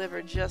to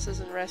deliver justice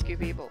and rescue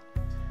people.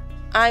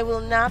 I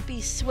will not be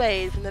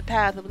swayed from the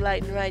path of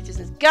light and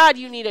righteousness. God,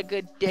 you need a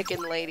good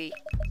dickin' lady.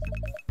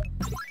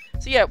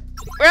 So yeah,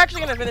 we're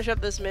actually going to finish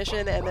up this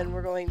mission and then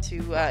we're going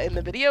to end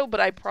the video, but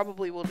I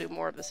probably will do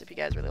more of this if you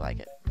guys really like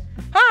it.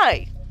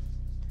 Hi!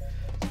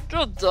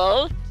 Good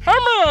day. How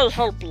may I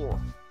help you?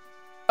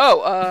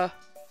 Oh,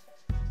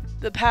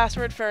 the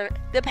password,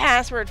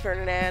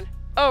 Ferdinand.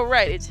 Oh,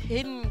 right, it's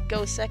Hidden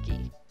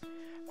Goseki.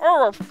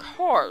 Oh, of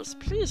course.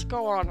 Please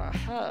go on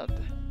ahead.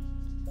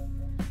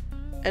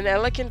 An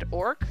elegant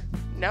orc?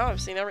 Now I've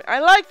seen every- I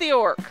like the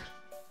orc!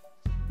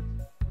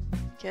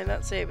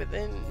 Cannot say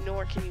within,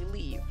 nor can you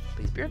leave.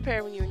 Please be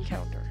prepared when you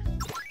encounter.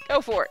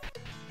 Go for it.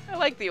 I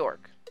like the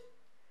orc.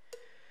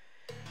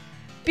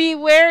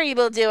 Beware,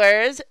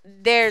 evildoers.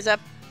 There's a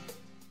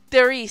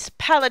Therese,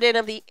 paladin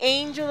of the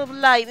Angel of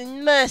Light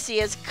and Mercy,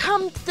 has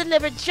come to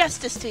deliver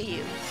justice to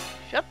you.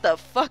 Shut the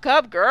fuck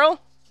up,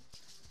 girl.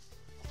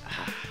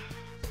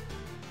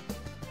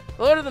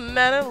 Go to the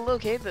manor to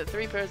locate the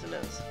three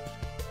prisoners.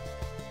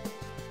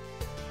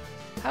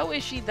 How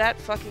is she that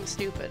fucking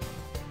stupid?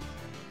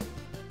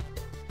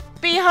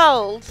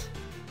 Behold!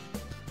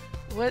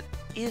 What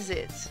is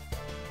it?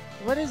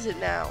 What is it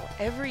now?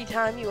 Every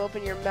time you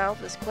open your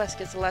mouth, this quest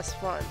gets less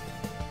fun.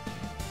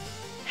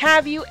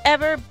 Have you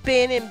ever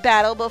been in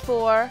battle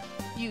before?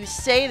 You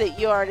say that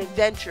you're an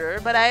adventurer,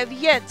 but I have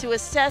yet to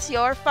assess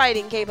your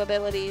fighting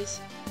capabilities.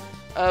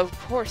 Of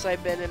course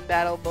I've been in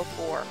battle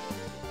before.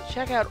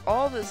 Check out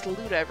all this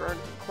loot I've earned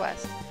from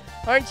quests.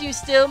 Aren't you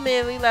still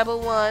merely level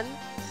 1?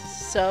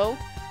 So?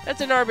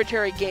 That's an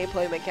arbitrary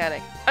gameplay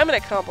mechanic. I'm an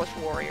accomplished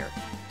warrior.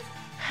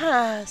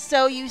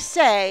 So you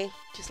say.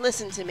 Just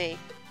listen to me.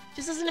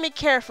 Just listen to me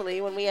carefully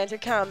when we enter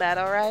combat,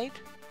 alright?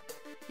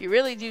 You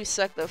really do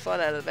suck the fun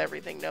out of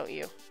everything, don't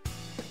you?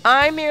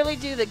 I merely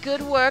do the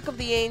good work of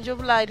the Angel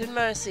of Light and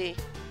Mercy.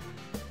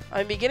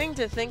 I'm beginning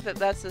to think that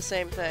that's the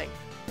same thing.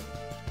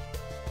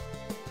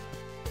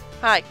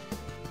 Hi.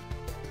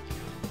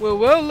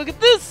 Well, look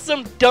at this!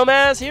 Some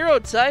dumbass hero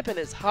type and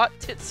his hot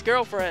tits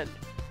girlfriend.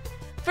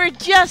 For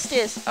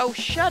justice! Oh,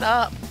 shut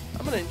up.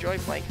 I'm gonna enjoy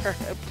playing her,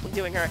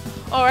 doing her.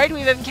 Alright,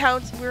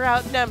 we're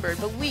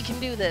outnumbered, but we can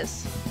do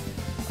this.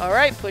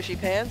 Alright, pushy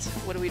pants,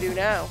 what do we do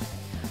now?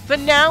 For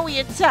now, we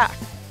attack.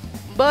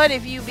 But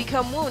if you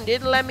become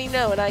wounded, let me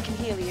know and I can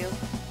heal you.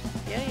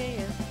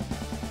 Yeah.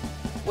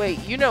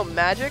 Wait, you know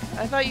magic?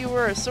 I thought you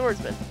were a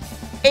swordsman.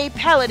 A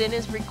paladin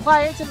is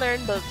required to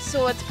learn both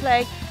swords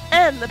play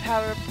and the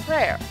power of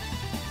prayer.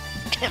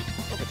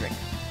 Have a drink.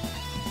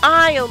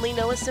 I only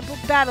know a simple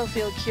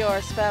battlefield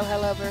cure spell,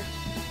 however.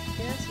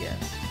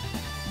 Yes.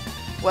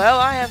 Well,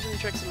 I have some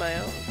tricks of my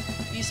own.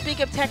 You speak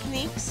of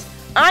techniques?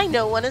 I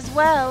know one as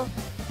well.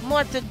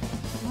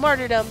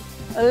 Martyrdom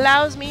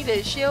allows me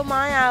to shield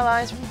my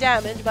allies from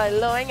damage by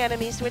luring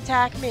enemies to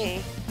attack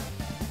me.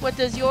 What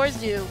does yours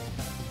do?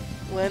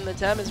 When the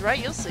time is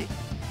right, you'll see.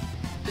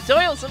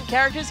 Tutorial, some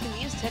characters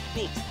can use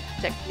techniques.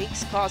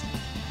 Techniques cost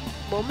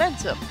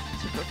momentum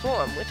to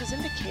perform, which is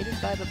indicated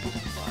by the blue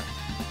bar.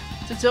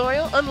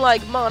 Tutorial,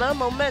 unlike mana,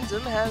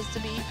 momentum has to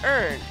be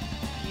earned.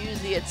 Use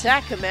the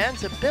attack command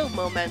to build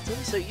momentum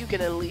so you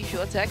can unleash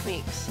your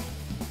techniques.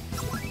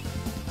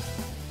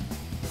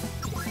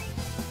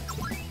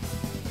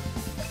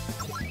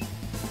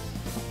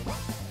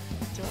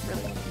 Don't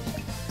really want to use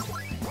it.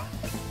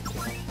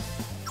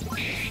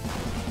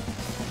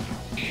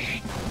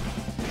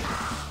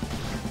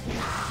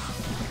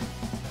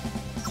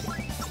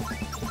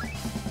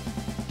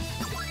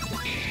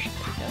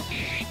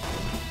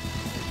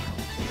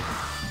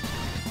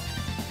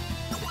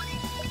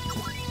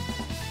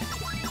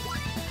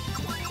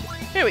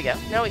 Here we go.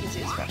 Now we can see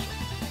the special.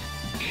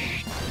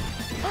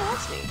 Oh,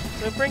 that's neat.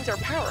 So it brings our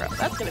power up.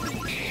 That's gonna be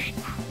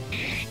useful.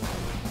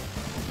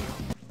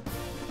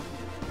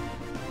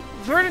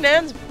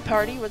 Ferdinand's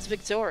party was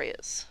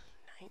victorious.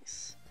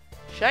 Nice.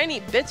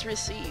 Shiny bits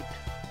received.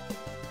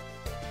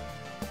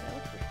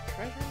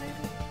 Treasure,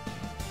 maybe?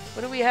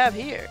 What do we have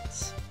here?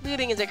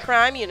 Looting is a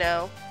crime, you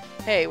know.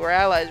 Hey, we're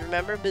allies,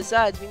 remember?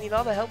 Besides, we need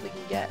all the help we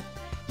can get.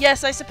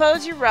 Yes, I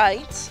suppose you're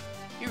right.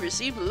 You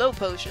received a low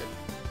potion.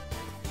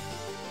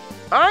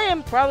 I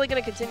am probably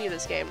going to continue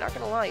this game, not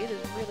going to lie, it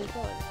is really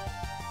fun.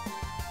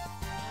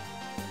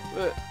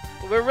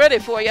 We're ready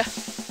for you.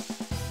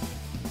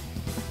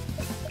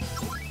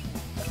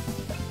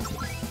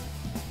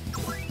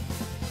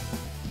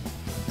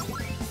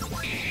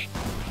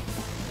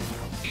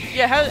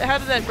 Yeah, how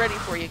did that ready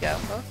for you go,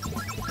 huh?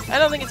 I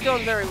don't think it's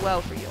going very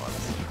well for you,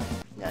 honestly.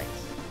 Nice.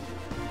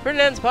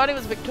 Ferdinand's party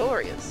was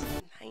victorious.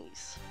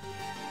 Nice.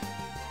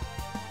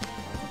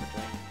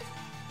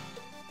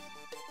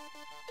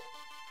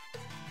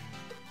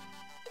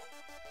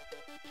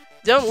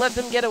 Don't let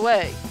them get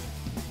away.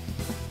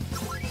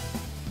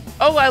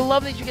 Oh, I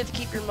love that you get to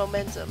keep your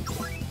momentum.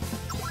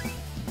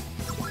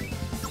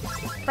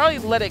 Probably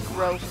let it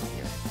grow from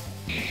here.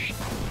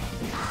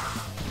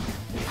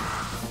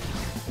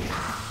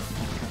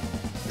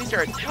 At least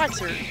our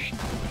attacks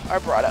are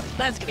brought up.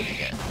 That's gonna be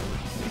good.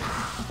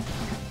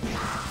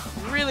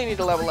 Really need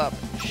to level up.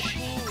 She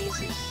needs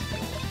to heal.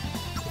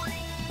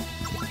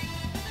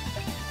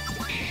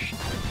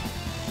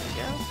 There we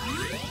go.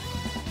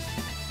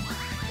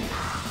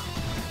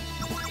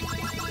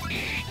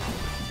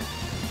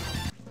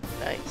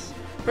 Nice.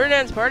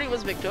 Ferdinand's party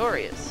was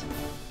victorious.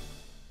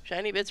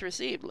 Shiny bits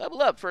received.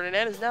 Level up.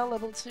 Ferdinand is now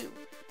level 2.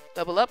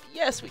 Level up?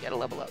 Yes, we gotta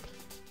level up.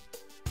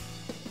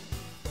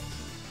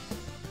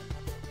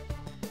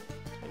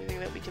 Anything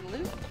that we can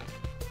loot?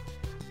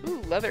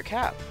 Ooh, leather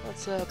cap.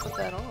 Let's put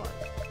that on.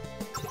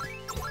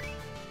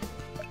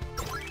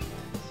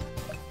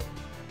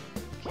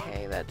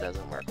 Okay, that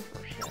doesn't work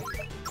for him.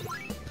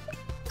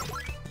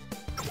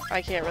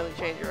 I can't really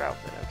change your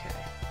outfit, okay.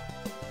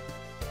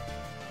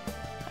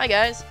 Hi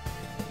guys.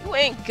 You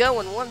ain't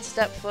going one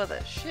step further.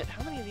 Shit,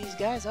 how many of these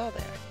guys are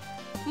there?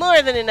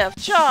 More than enough.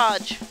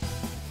 Charge!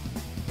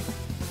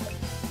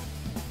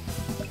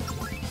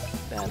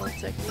 Battle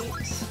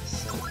techniques.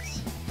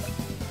 Sucks.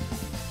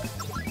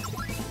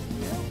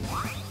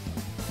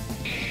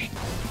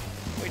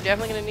 We're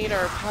definitely gonna need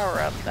our power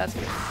up. That's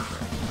gonna be for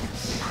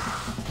sure.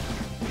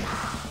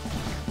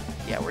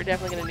 Yeah, we're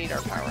definitely gonna need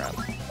our power up.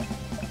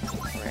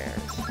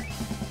 Rares.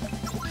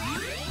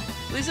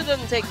 At least it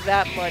doesn't take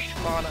that much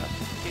mana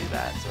to do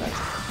that, so that's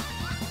good.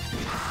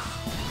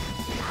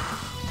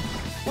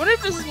 What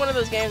if this is one of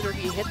those games where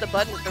if you hit the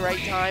button at the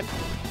right time,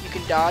 you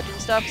can dodge and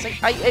stuff? It's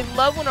like, I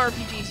love when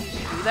RPGs used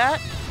to do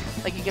that.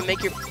 Like, you can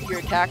make your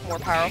attack more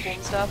powerful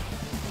and stuff.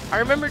 I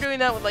remember doing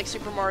that with, like,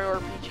 Super Mario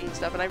RPG and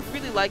stuff, and I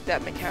really like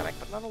that mechanic,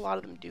 but not a lot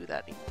of them do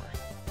that anymore.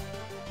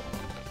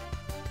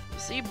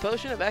 Receive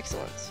Potion of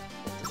Excellence.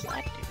 What does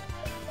that do?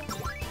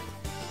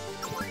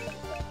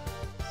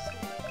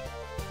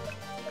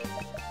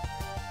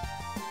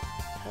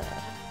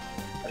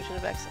 Potion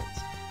of Excellence.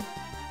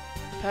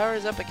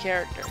 Powers up a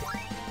character.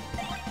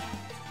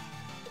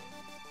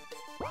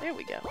 There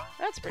we go.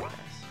 That's pretty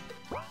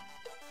nice.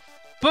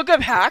 Book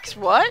of Hacks?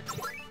 What?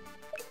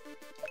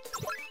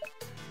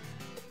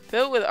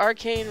 Filled with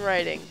arcane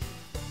writing.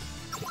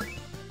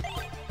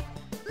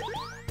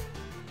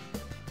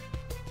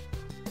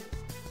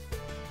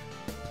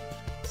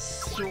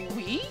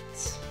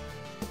 Sweet?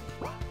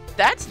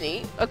 That's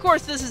neat. Of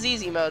course, this is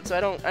easy mode,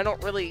 so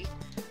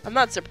I'm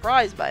not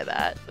surprised by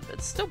that, but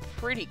that's still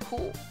pretty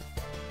cool.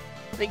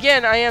 And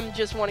again, I am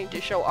just wanting to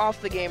show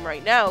off the game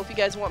right now. If you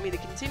guys want me to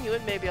continue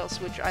it, maybe I'll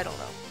switch, I don't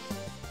know.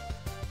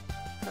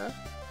 Huh?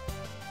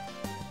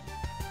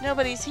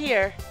 Nobody's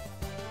here.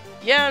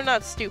 Yeah, I'm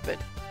not stupid.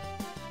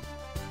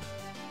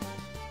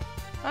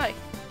 Hi.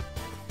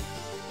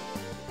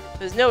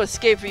 There's no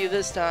escape for you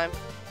this time.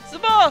 It's the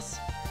boss!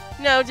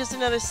 No, just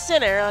another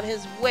sinner on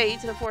his way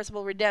to the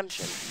forcible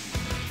redemption.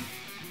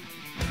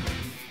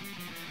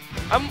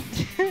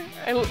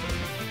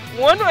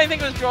 One I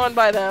think was drawn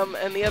by them,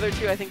 and the other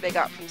two I think they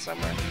got from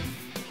somewhere.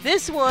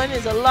 This one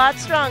is a lot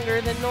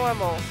stronger than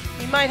normal.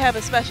 He might have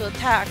a special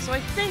attack, so I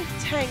can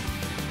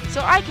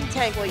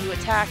tank while you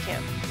attack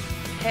him.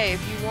 hey,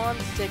 if you want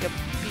to take a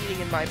beating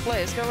in my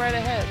place, go right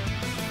ahead.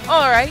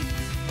 Alright,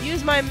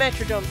 use my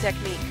metrodome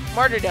technique.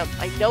 Martyrdom.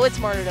 I know it's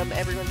martyrdom.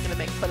 Everyone's gonna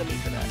make fun of me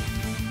for that.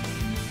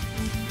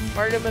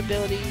 Martyrdom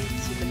ability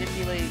to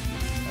manipulate.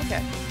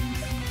 Okay.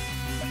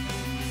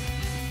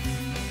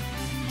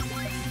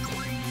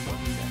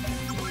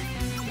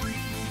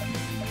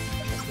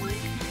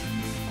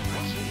 I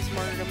can't use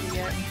martyrdom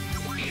yet.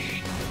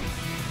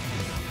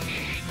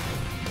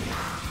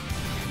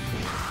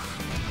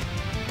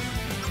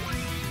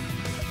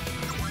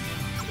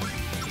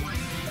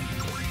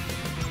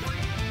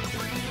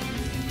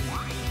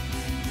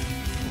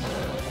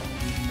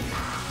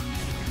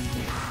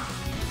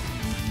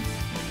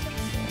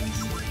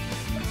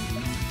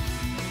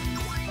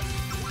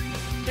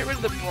 Get rid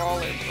of the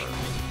brawler first.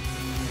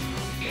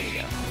 There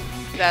you go.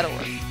 That'll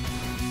work.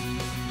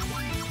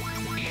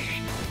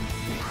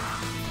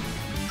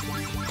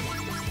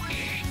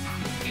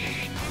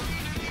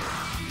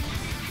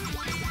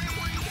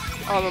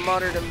 Oh, the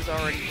martyrdom's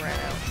already ran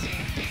out.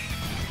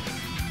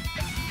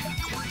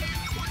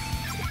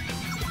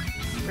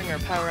 Bring our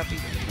power up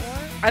even more.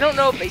 I don't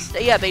know if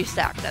they yeah, they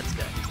stack. That's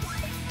good.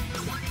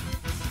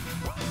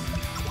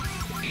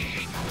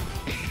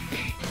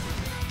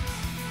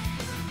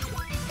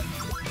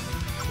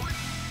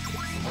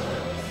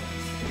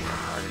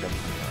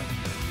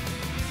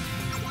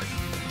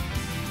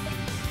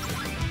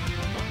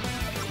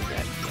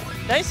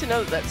 Nice to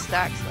know that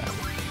stacks though.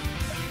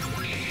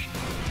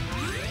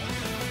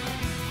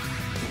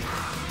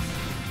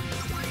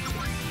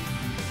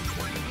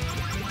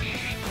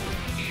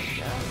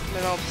 And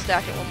then I'll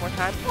stack it one more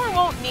time, or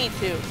won't need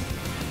to.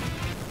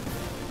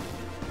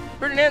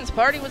 Ferdinand's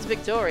party was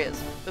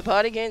victorious. The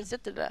party gains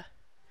da-da-da.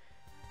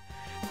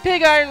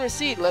 Pig iron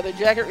received, leather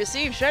jacket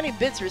received, shiny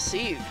bits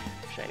received.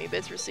 Shiny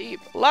bits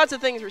received. Lots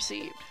of things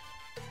received.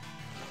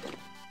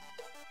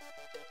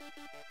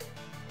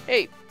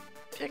 Hey,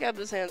 check out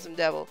this handsome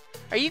devil.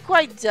 Are you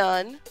quite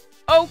done?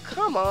 Oh,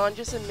 come on,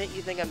 just admit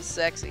you think I'm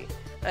sexy.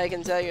 I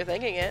can tell you're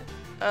thinking it.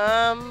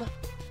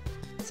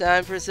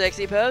 Time for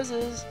sexy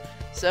poses.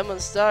 Someone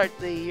start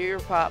the ear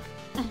pop.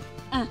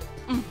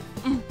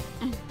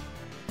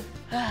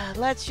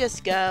 Let's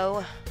just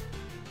go.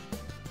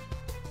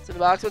 What's in the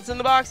box? What's in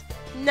the box?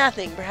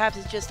 Nothing. Perhaps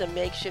it's just a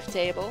makeshift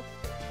table.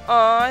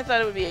 Aw, I thought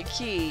it would be a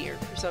key or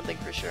something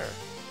for sure.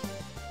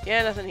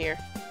 Yeah, nothing here.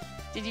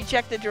 Did you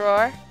check the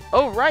drawer?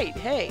 Oh, right.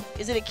 Hey,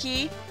 is it a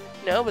key?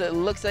 No, but it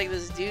looks like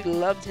this dude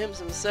loved him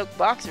some silk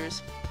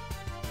boxers.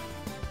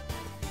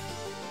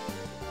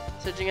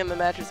 Searching on the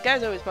mattress.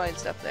 Guys always find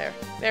stuff there.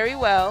 Very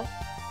well.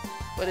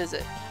 What is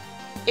it?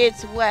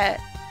 It's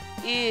wet.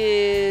 Ew,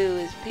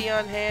 is pee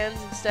on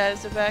hands and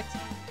status effect?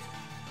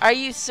 Are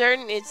you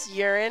certain it's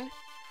urine?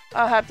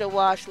 I'll have to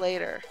wash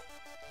later.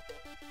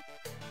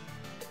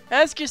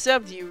 Ask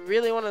yourself, do you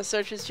really want to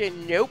search this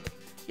chain? Nope.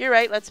 You're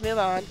right, let's move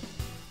on.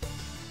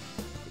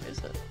 There's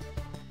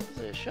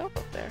a shelf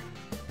up there.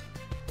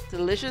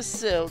 Delicious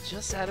sill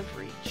just out of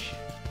reach.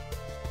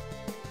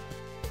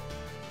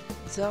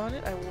 Darn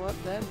it, I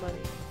want that money.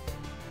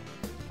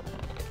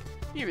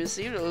 You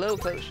received a low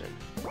potion.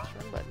 Wrong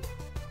button.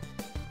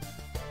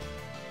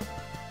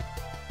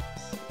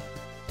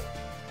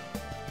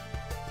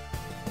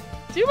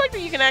 I do like that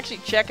you can actually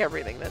check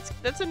everything.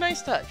 That's a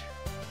nice touch.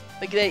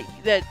 Like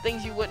that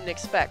things you wouldn't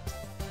expect,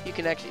 you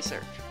can actually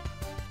search.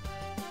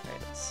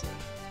 Alright, let's see.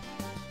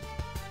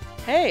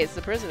 Hey, it's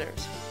the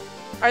prisoners.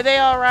 Are they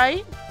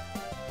alright?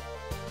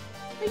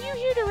 Are you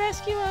here to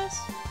rescue us?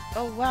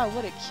 Oh wow,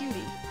 what a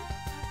cutie.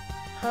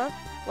 Huh?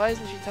 Why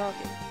isn't she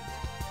talking?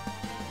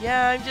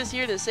 Yeah, I'm just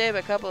here to save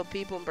a couple of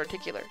people in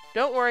particular.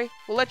 Don't worry,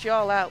 we'll let you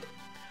all out.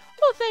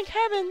 Oh, thank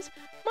heavens!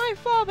 My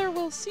father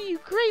will see you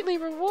greatly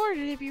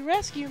rewarded if you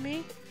rescue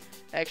me.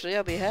 Actually,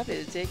 I'll be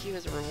happy to take you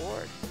as a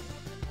reward.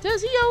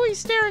 Does he always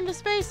stare into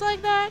space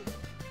like that?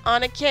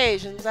 On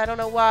occasions. I don't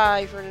know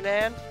why,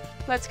 Ferdinand.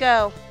 Let's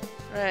go.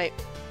 Alright.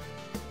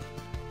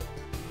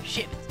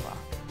 Shit, it's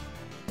locked.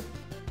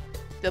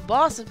 The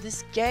boss of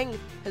this gang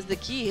has the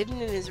key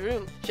hidden in his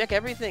room. Check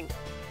everything.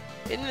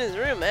 Hidden in his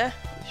room, eh?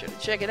 We should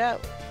check it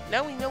out.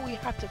 Now we know we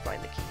have to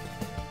find the key.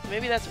 So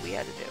maybe that's what we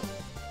had to do.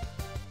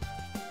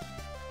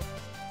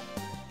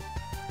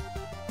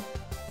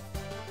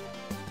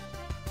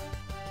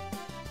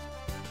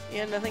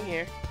 Yeah, nothing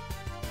here.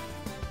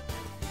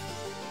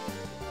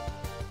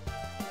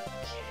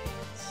 Okay,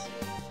 let's see.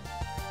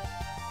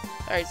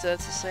 Alright, so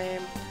that's the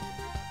same.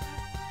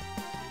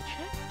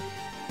 Check.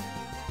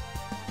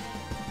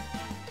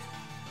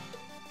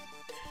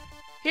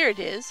 Here it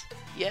is.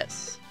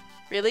 Yes.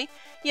 Really?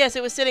 Yes,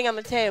 it was sitting on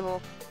the table.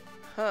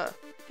 Huh.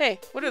 Hey,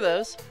 what are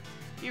those?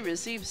 You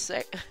received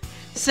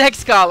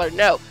sex collar.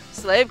 No,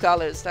 slave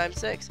collars times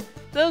 6.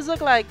 Those look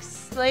like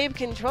slave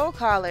control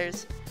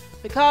collars.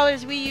 The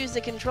collars we use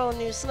to control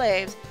new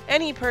slaves.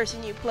 Any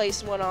person you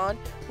place one on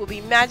will be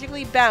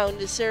magically bound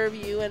to serve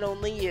you and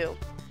only you.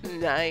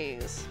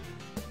 Nice.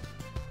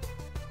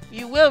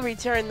 You will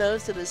return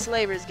those to the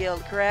Slavers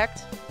Guild,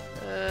 correct?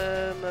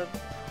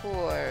 Of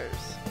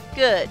course.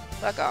 Good.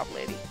 Fuck off,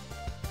 lady.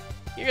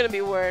 You're gonna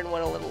be wearing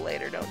one a little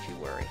later, don't you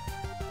worry.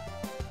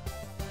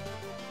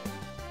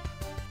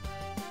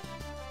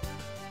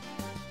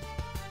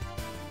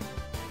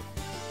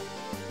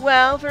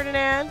 Well,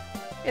 Ferdinand,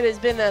 it has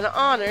been an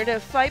honor to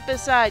fight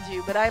beside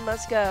you, but I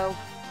must go.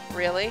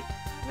 Really? I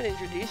haven't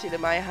introduced you to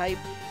my hype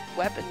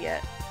weapon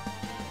yet.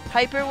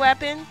 Hyper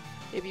weapon?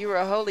 If you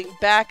were holding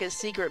back a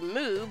secret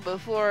move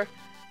before,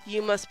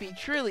 you must be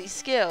truly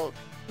skilled.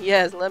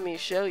 Yes, let me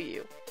show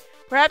you.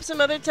 Perhaps some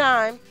other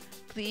time.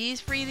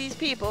 Please free these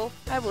people.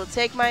 I will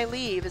take my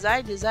leave, as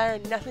I desire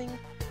nothing,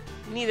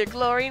 neither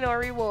glory nor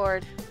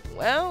reward.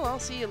 Well, I'll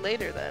see you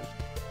later then.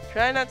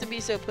 Try not to be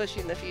so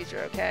pushy in the future,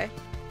 okay?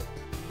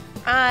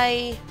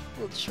 I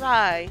will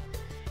try.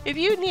 If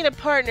you need a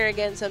partner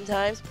again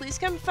sometimes, please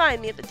come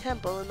find me at the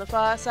temple in the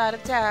far side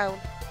of town.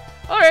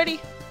 Alrighty.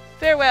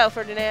 Farewell,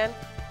 Ferdinand.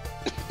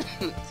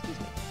 Excuse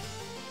me.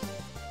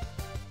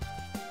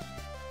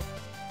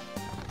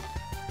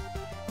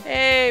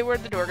 Hey,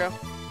 where'd the door go?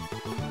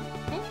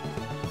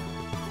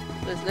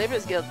 The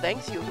Slavers Guild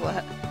thanks you.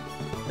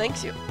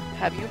 Thanks you.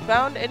 Have you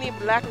found any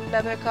black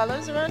leather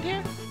collars around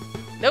here?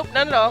 Nope,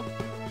 none at all.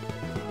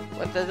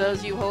 What are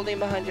those you holding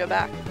behind your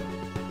back?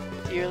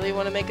 Do you really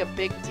want to make a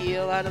big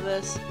deal out of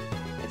this?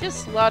 I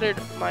just slaughtered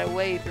my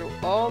way through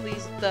all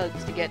these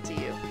thugs to get to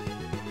you.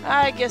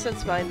 I guess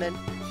that's fine then.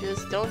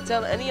 Just don't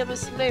tell any of the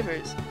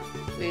slavers.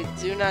 We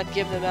do not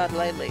give them out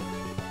lightly.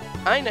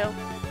 I know.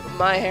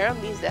 My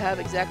harem needs to have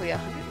exactly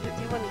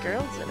 151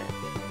 girls in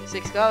it.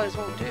 6 scholars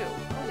won't do.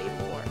 I'll need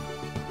more.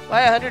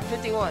 Why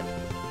 151?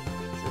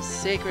 It's a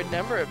sacred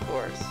number, of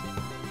course.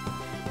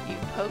 You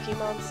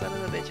Pokemon son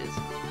of a bitches.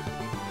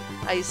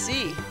 I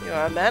see. You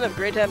are a man of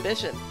great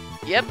ambition.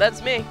 Yep,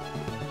 that's me.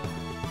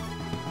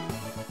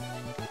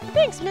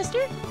 Thanks,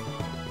 mister.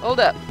 Hold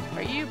up.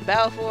 Are you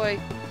Balfoy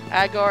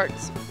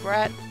Agart's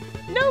brat?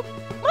 Nope.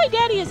 My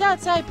daddy is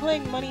outside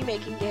playing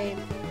money-making game.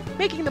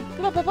 Making the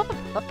blah blah blah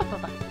blah blah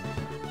blah.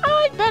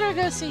 I'd better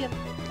go see him.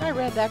 I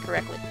read that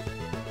correctly.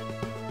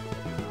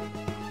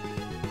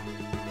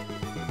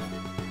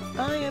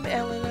 I am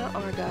Elena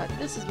Argot.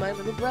 This is my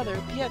little brother,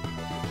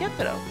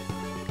 Pietro.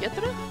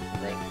 Pietro?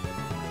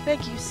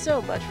 Thank you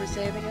so much for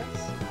saving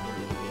us.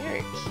 You're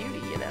a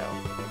cutie, you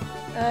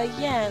know.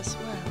 Yes,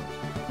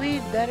 well,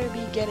 we'd better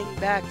be getting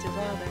back to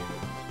Father.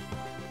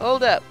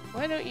 Hold up.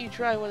 Why don't you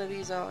try one of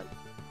these on?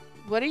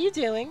 What are you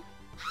doing?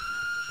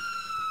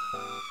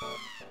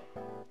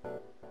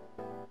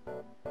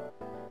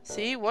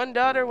 See, one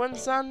daughter, one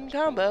son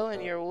combo,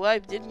 and your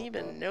wife didn't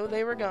even know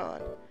they were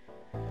gone.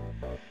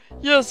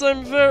 Yes,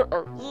 I'm very...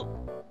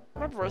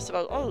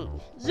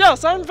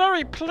 Yes, I'm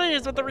very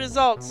pleased with the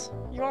results.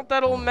 You want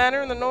that old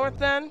manor in the north,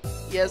 then?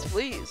 Yes,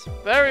 please.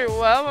 Very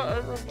well, I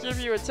will give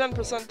you a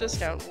 10%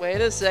 discount.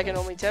 Wait a second,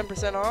 only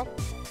 10% off?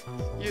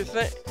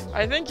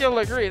 I think you'll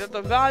agree that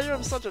the value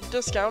of such a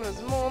discount is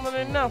more than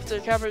enough to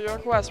cover your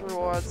quest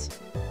rewards.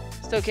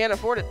 Still can't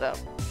afford it, though.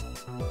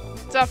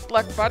 Tough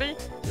luck, buddy.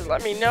 Just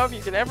let me know if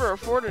you can ever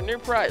afford a new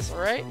price,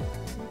 alright?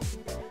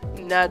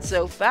 Not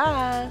so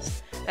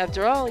fast.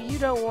 After all, you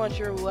don't want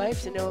your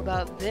wife to know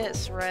about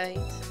this, right?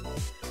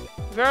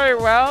 Very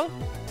well.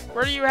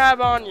 What do you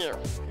have on you?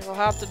 You'll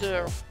have to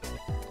do.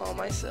 All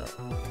myself.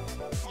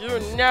 You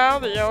are now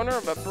the owner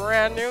of a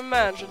brand new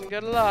mansion.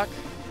 Good luck.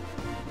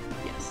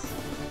 Yes.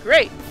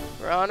 Great.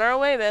 We're on our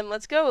way then.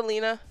 Let's go,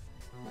 Alina.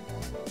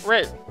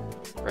 Wait.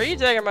 Where are you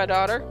taking my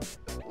daughter?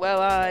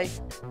 Well,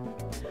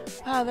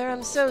 Father,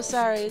 I'm so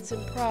sorry it's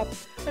improper.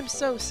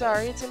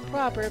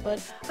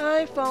 But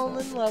I've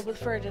fallen in love with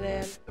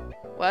Ferdinand.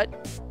 What?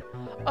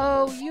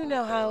 Oh, you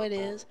know how it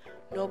is.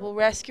 Noble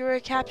rescuer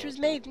captures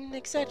maiden,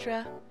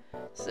 etc.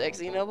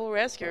 Sexy noble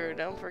rescuer,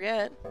 don't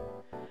forget.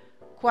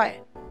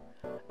 Quiet.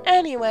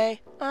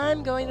 Anyway,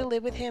 I'm going to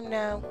live with him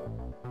now.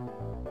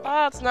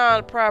 That's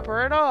not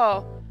proper at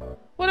all.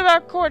 What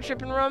about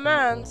courtship and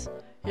romance?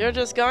 You're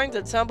just going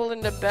to tumble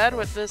into bed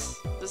with this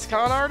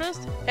con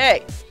artist?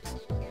 Hey!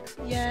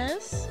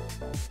 Yes?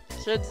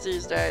 Kids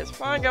these days.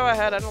 Fine, go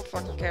ahead, I don't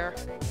fucking care.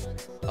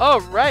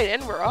 Alright,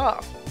 and we're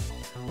off.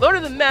 Lord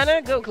of the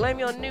Manor, go claim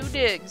your new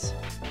digs.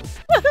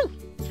 Woohoo!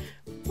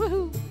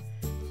 Woohoo!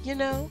 You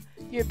know,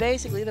 you're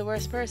basically the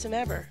worst person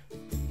ever.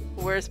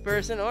 Worst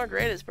person or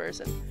greatest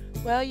person.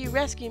 Well, you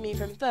rescued me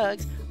from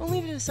thugs,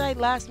 only to decide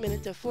last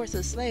minute to force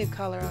a slave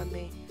collar on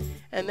me.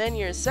 And then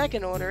your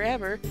second order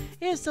ever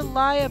is to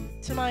lie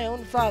to my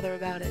own father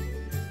about it.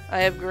 I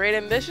have great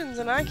ambitions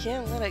and I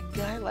can't let a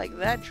guy like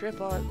that trip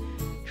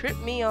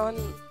me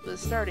on the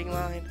starting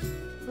line.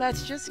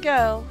 Let's just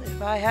go.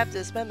 If I have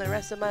to spend the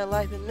rest of my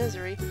life in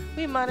misery,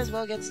 we might as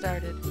well get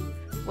started.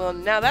 Well,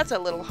 now that's a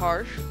little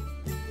harsh.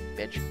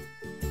 Bitch.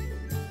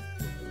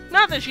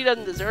 Not that she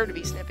doesn't deserve to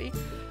be snippy.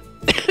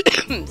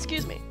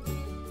 Excuse me.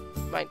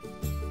 Mine.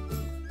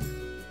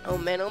 Oh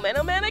man,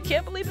 I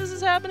can't believe this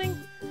is happening.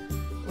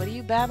 What are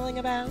you babbling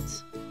about?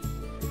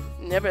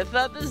 Never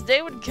thought this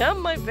day would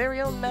come, my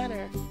very own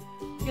manor.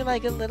 You're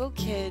like a little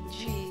kid,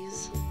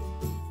 jeez.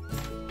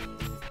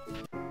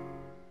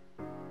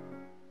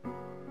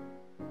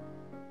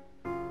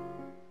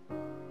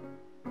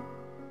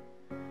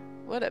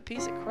 What a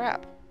piece of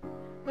crap.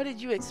 What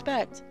did you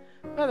expect?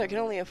 Father could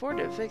only afford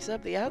to fix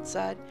up the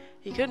outside.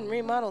 He couldn't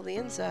remodel the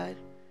inside.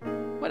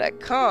 What a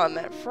con,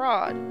 that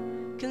fraud.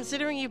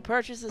 considering you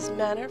purchased this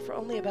manor for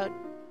only about...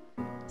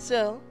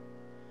 Still,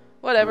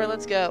 whatever,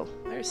 let's go.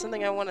 There's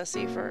something I want to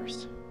see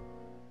first.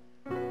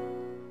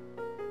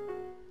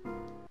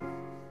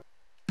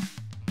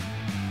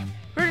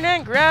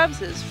 Ferdinand grabs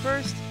his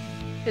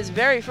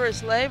very first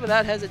slave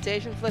without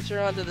hesitation, flips her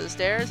onto the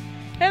stairs,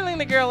 handling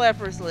the girl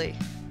effortlessly.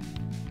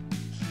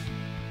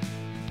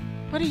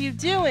 What are you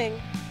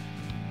doing?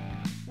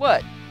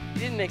 What? You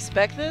didn't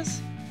expect this?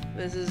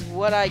 This is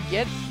what I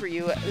get for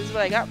you. This is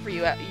what I got for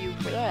you.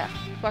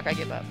 Fuck, I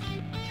give up.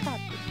 God.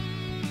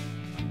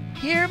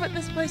 Here, but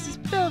this place is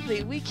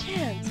filthy. We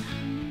can't.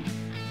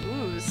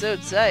 Ooh, so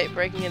tight.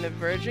 Breaking in a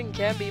virgin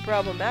can be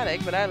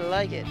problematic, but I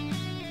like it.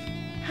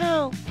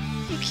 How?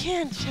 You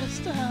can't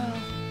just,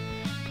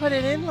 put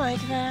it in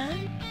like that.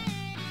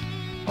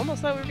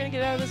 Almost thought we were gonna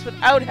get out of this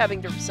without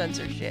having to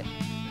censor shit.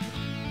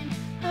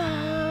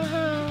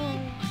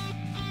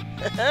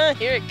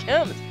 Here it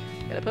comes.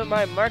 Gotta put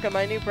my mark on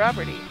my new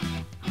property.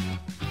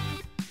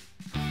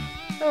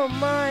 Oh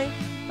my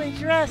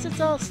dress,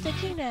 it's all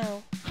sticky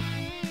now.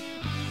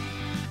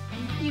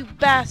 You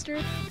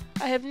bastard.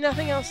 I have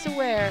nothing else to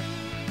wear.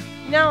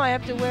 Now I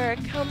have to wear a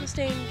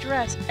cum-stained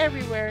dress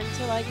everywhere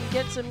until I can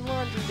get some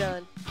laundry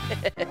done.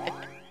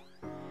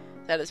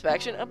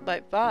 Satisfaction up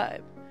by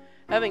 5.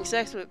 Having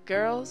sex with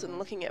girls and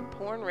looking at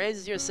porn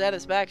raises your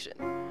satisfaction.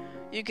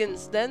 You can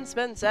then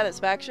spend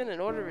satisfaction in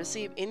order to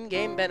receive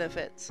in-game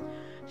benefits.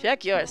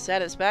 Check your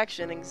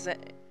satisfaction.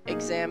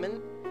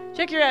 Examine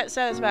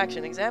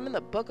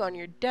the book on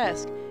your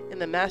desk in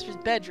the master's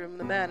bedroom in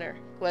the manor.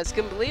 Quest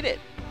completed.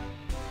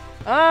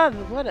 Ah,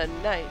 what a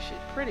night. She's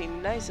pretty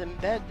nice in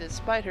bed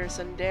despite her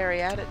tsundere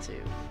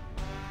attitude.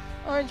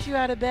 Aren't you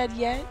out of bed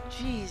yet?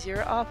 Geez,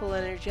 you're awful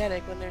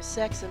energetic when there's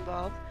sex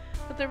involved,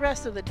 but the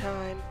rest of the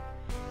time...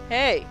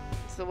 Hey,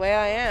 it's the way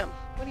I am.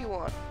 What do you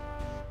want?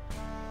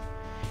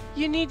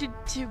 You need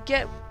to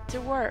get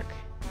to work.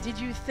 Did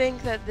you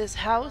think that this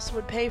house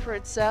would pay for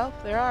itself?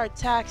 There are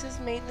taxes,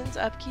 maintenance,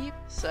 upkeep,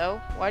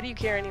 so why do you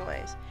care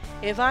anyways?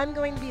 If I'm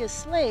going to be a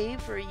slave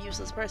for a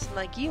useless person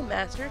like you,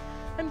 master,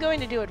 I'm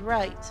going to do it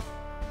right.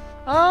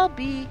 I'll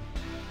be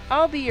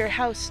your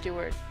house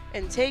steward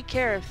and take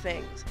care of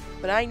things,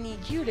 but I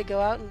need you to go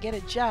out and get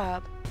a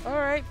job.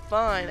 Alright,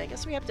 fine. I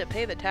guess we have to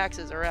pay the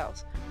taxes or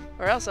else.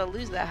 Or else I'll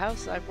lose the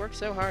house I've worked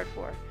so hard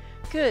for.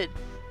 Good.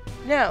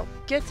 Now,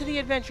 get to the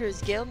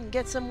Adventurers Guild and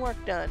get some work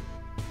done.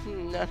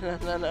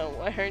 No.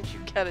 Why aren't you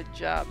got a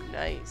job?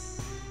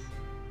 Nice.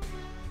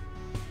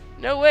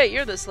 No way,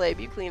 you're the slave.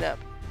 You clean up.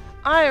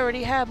 I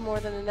already have more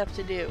than enough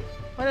to do.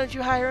 Why don't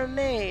you hire a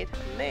maid?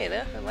 A maid,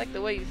 eh? I like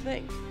the way you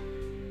think.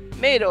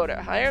 Maid order.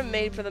 Hire a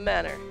maid for the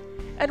manor.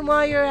 And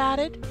while you're at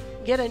it,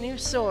 get a new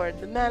sword.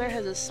 The manor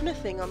has a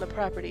smithing on the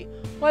property.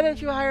 Why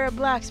don't you hire a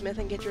blacksmith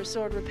and get your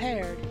sword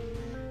repaired?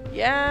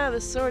 Yeah, the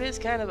sword is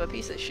kind of a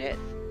piece of shit.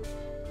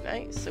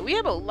 Nice. So we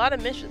have a lot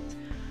of missions.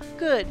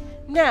 Good.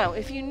 Now,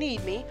 if you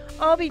need me,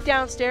 I'll be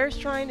downstairs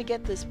trying to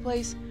get this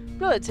place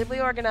relatively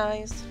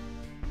organized.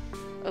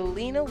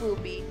 Alina will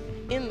be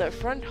in the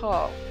front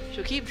hall.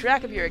 She'll keep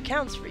track of your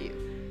accounts for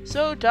you.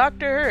 So talk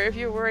to her if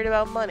you're worried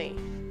about money.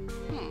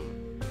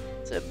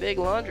 It's a big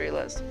laundry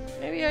list.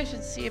 Maybe I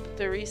should see if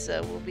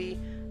Theresa will be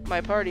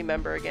my party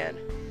member again.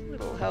 A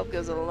little help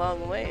goes a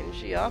long way, and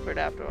she offered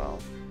after all.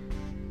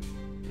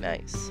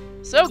 Nice.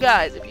 So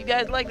guys, if you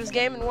guys like this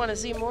game and want to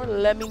see more,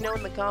 let me know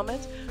in the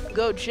comments.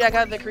 Go check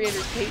out the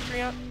creator's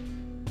Patreon.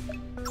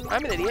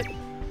 I'm an idiot.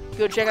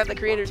 Go check out the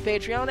creator's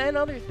Patreon and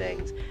other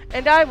things.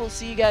 And I will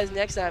see you guys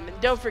next time.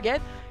 And don't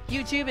forget,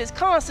 YouTube is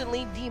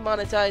constantly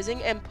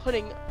demonetizing and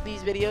putting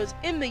these videos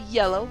in the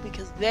yellow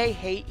because they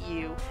hate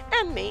you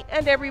and me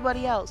and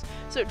everybody else.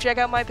 So check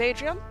out my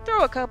Patreon,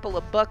 throw a couple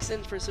of bucks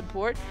in for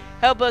support,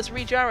 help us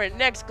reach our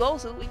next goal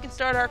so that we can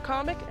start our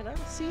comic, and I'll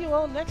see you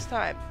all next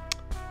time.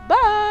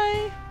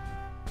 Bye!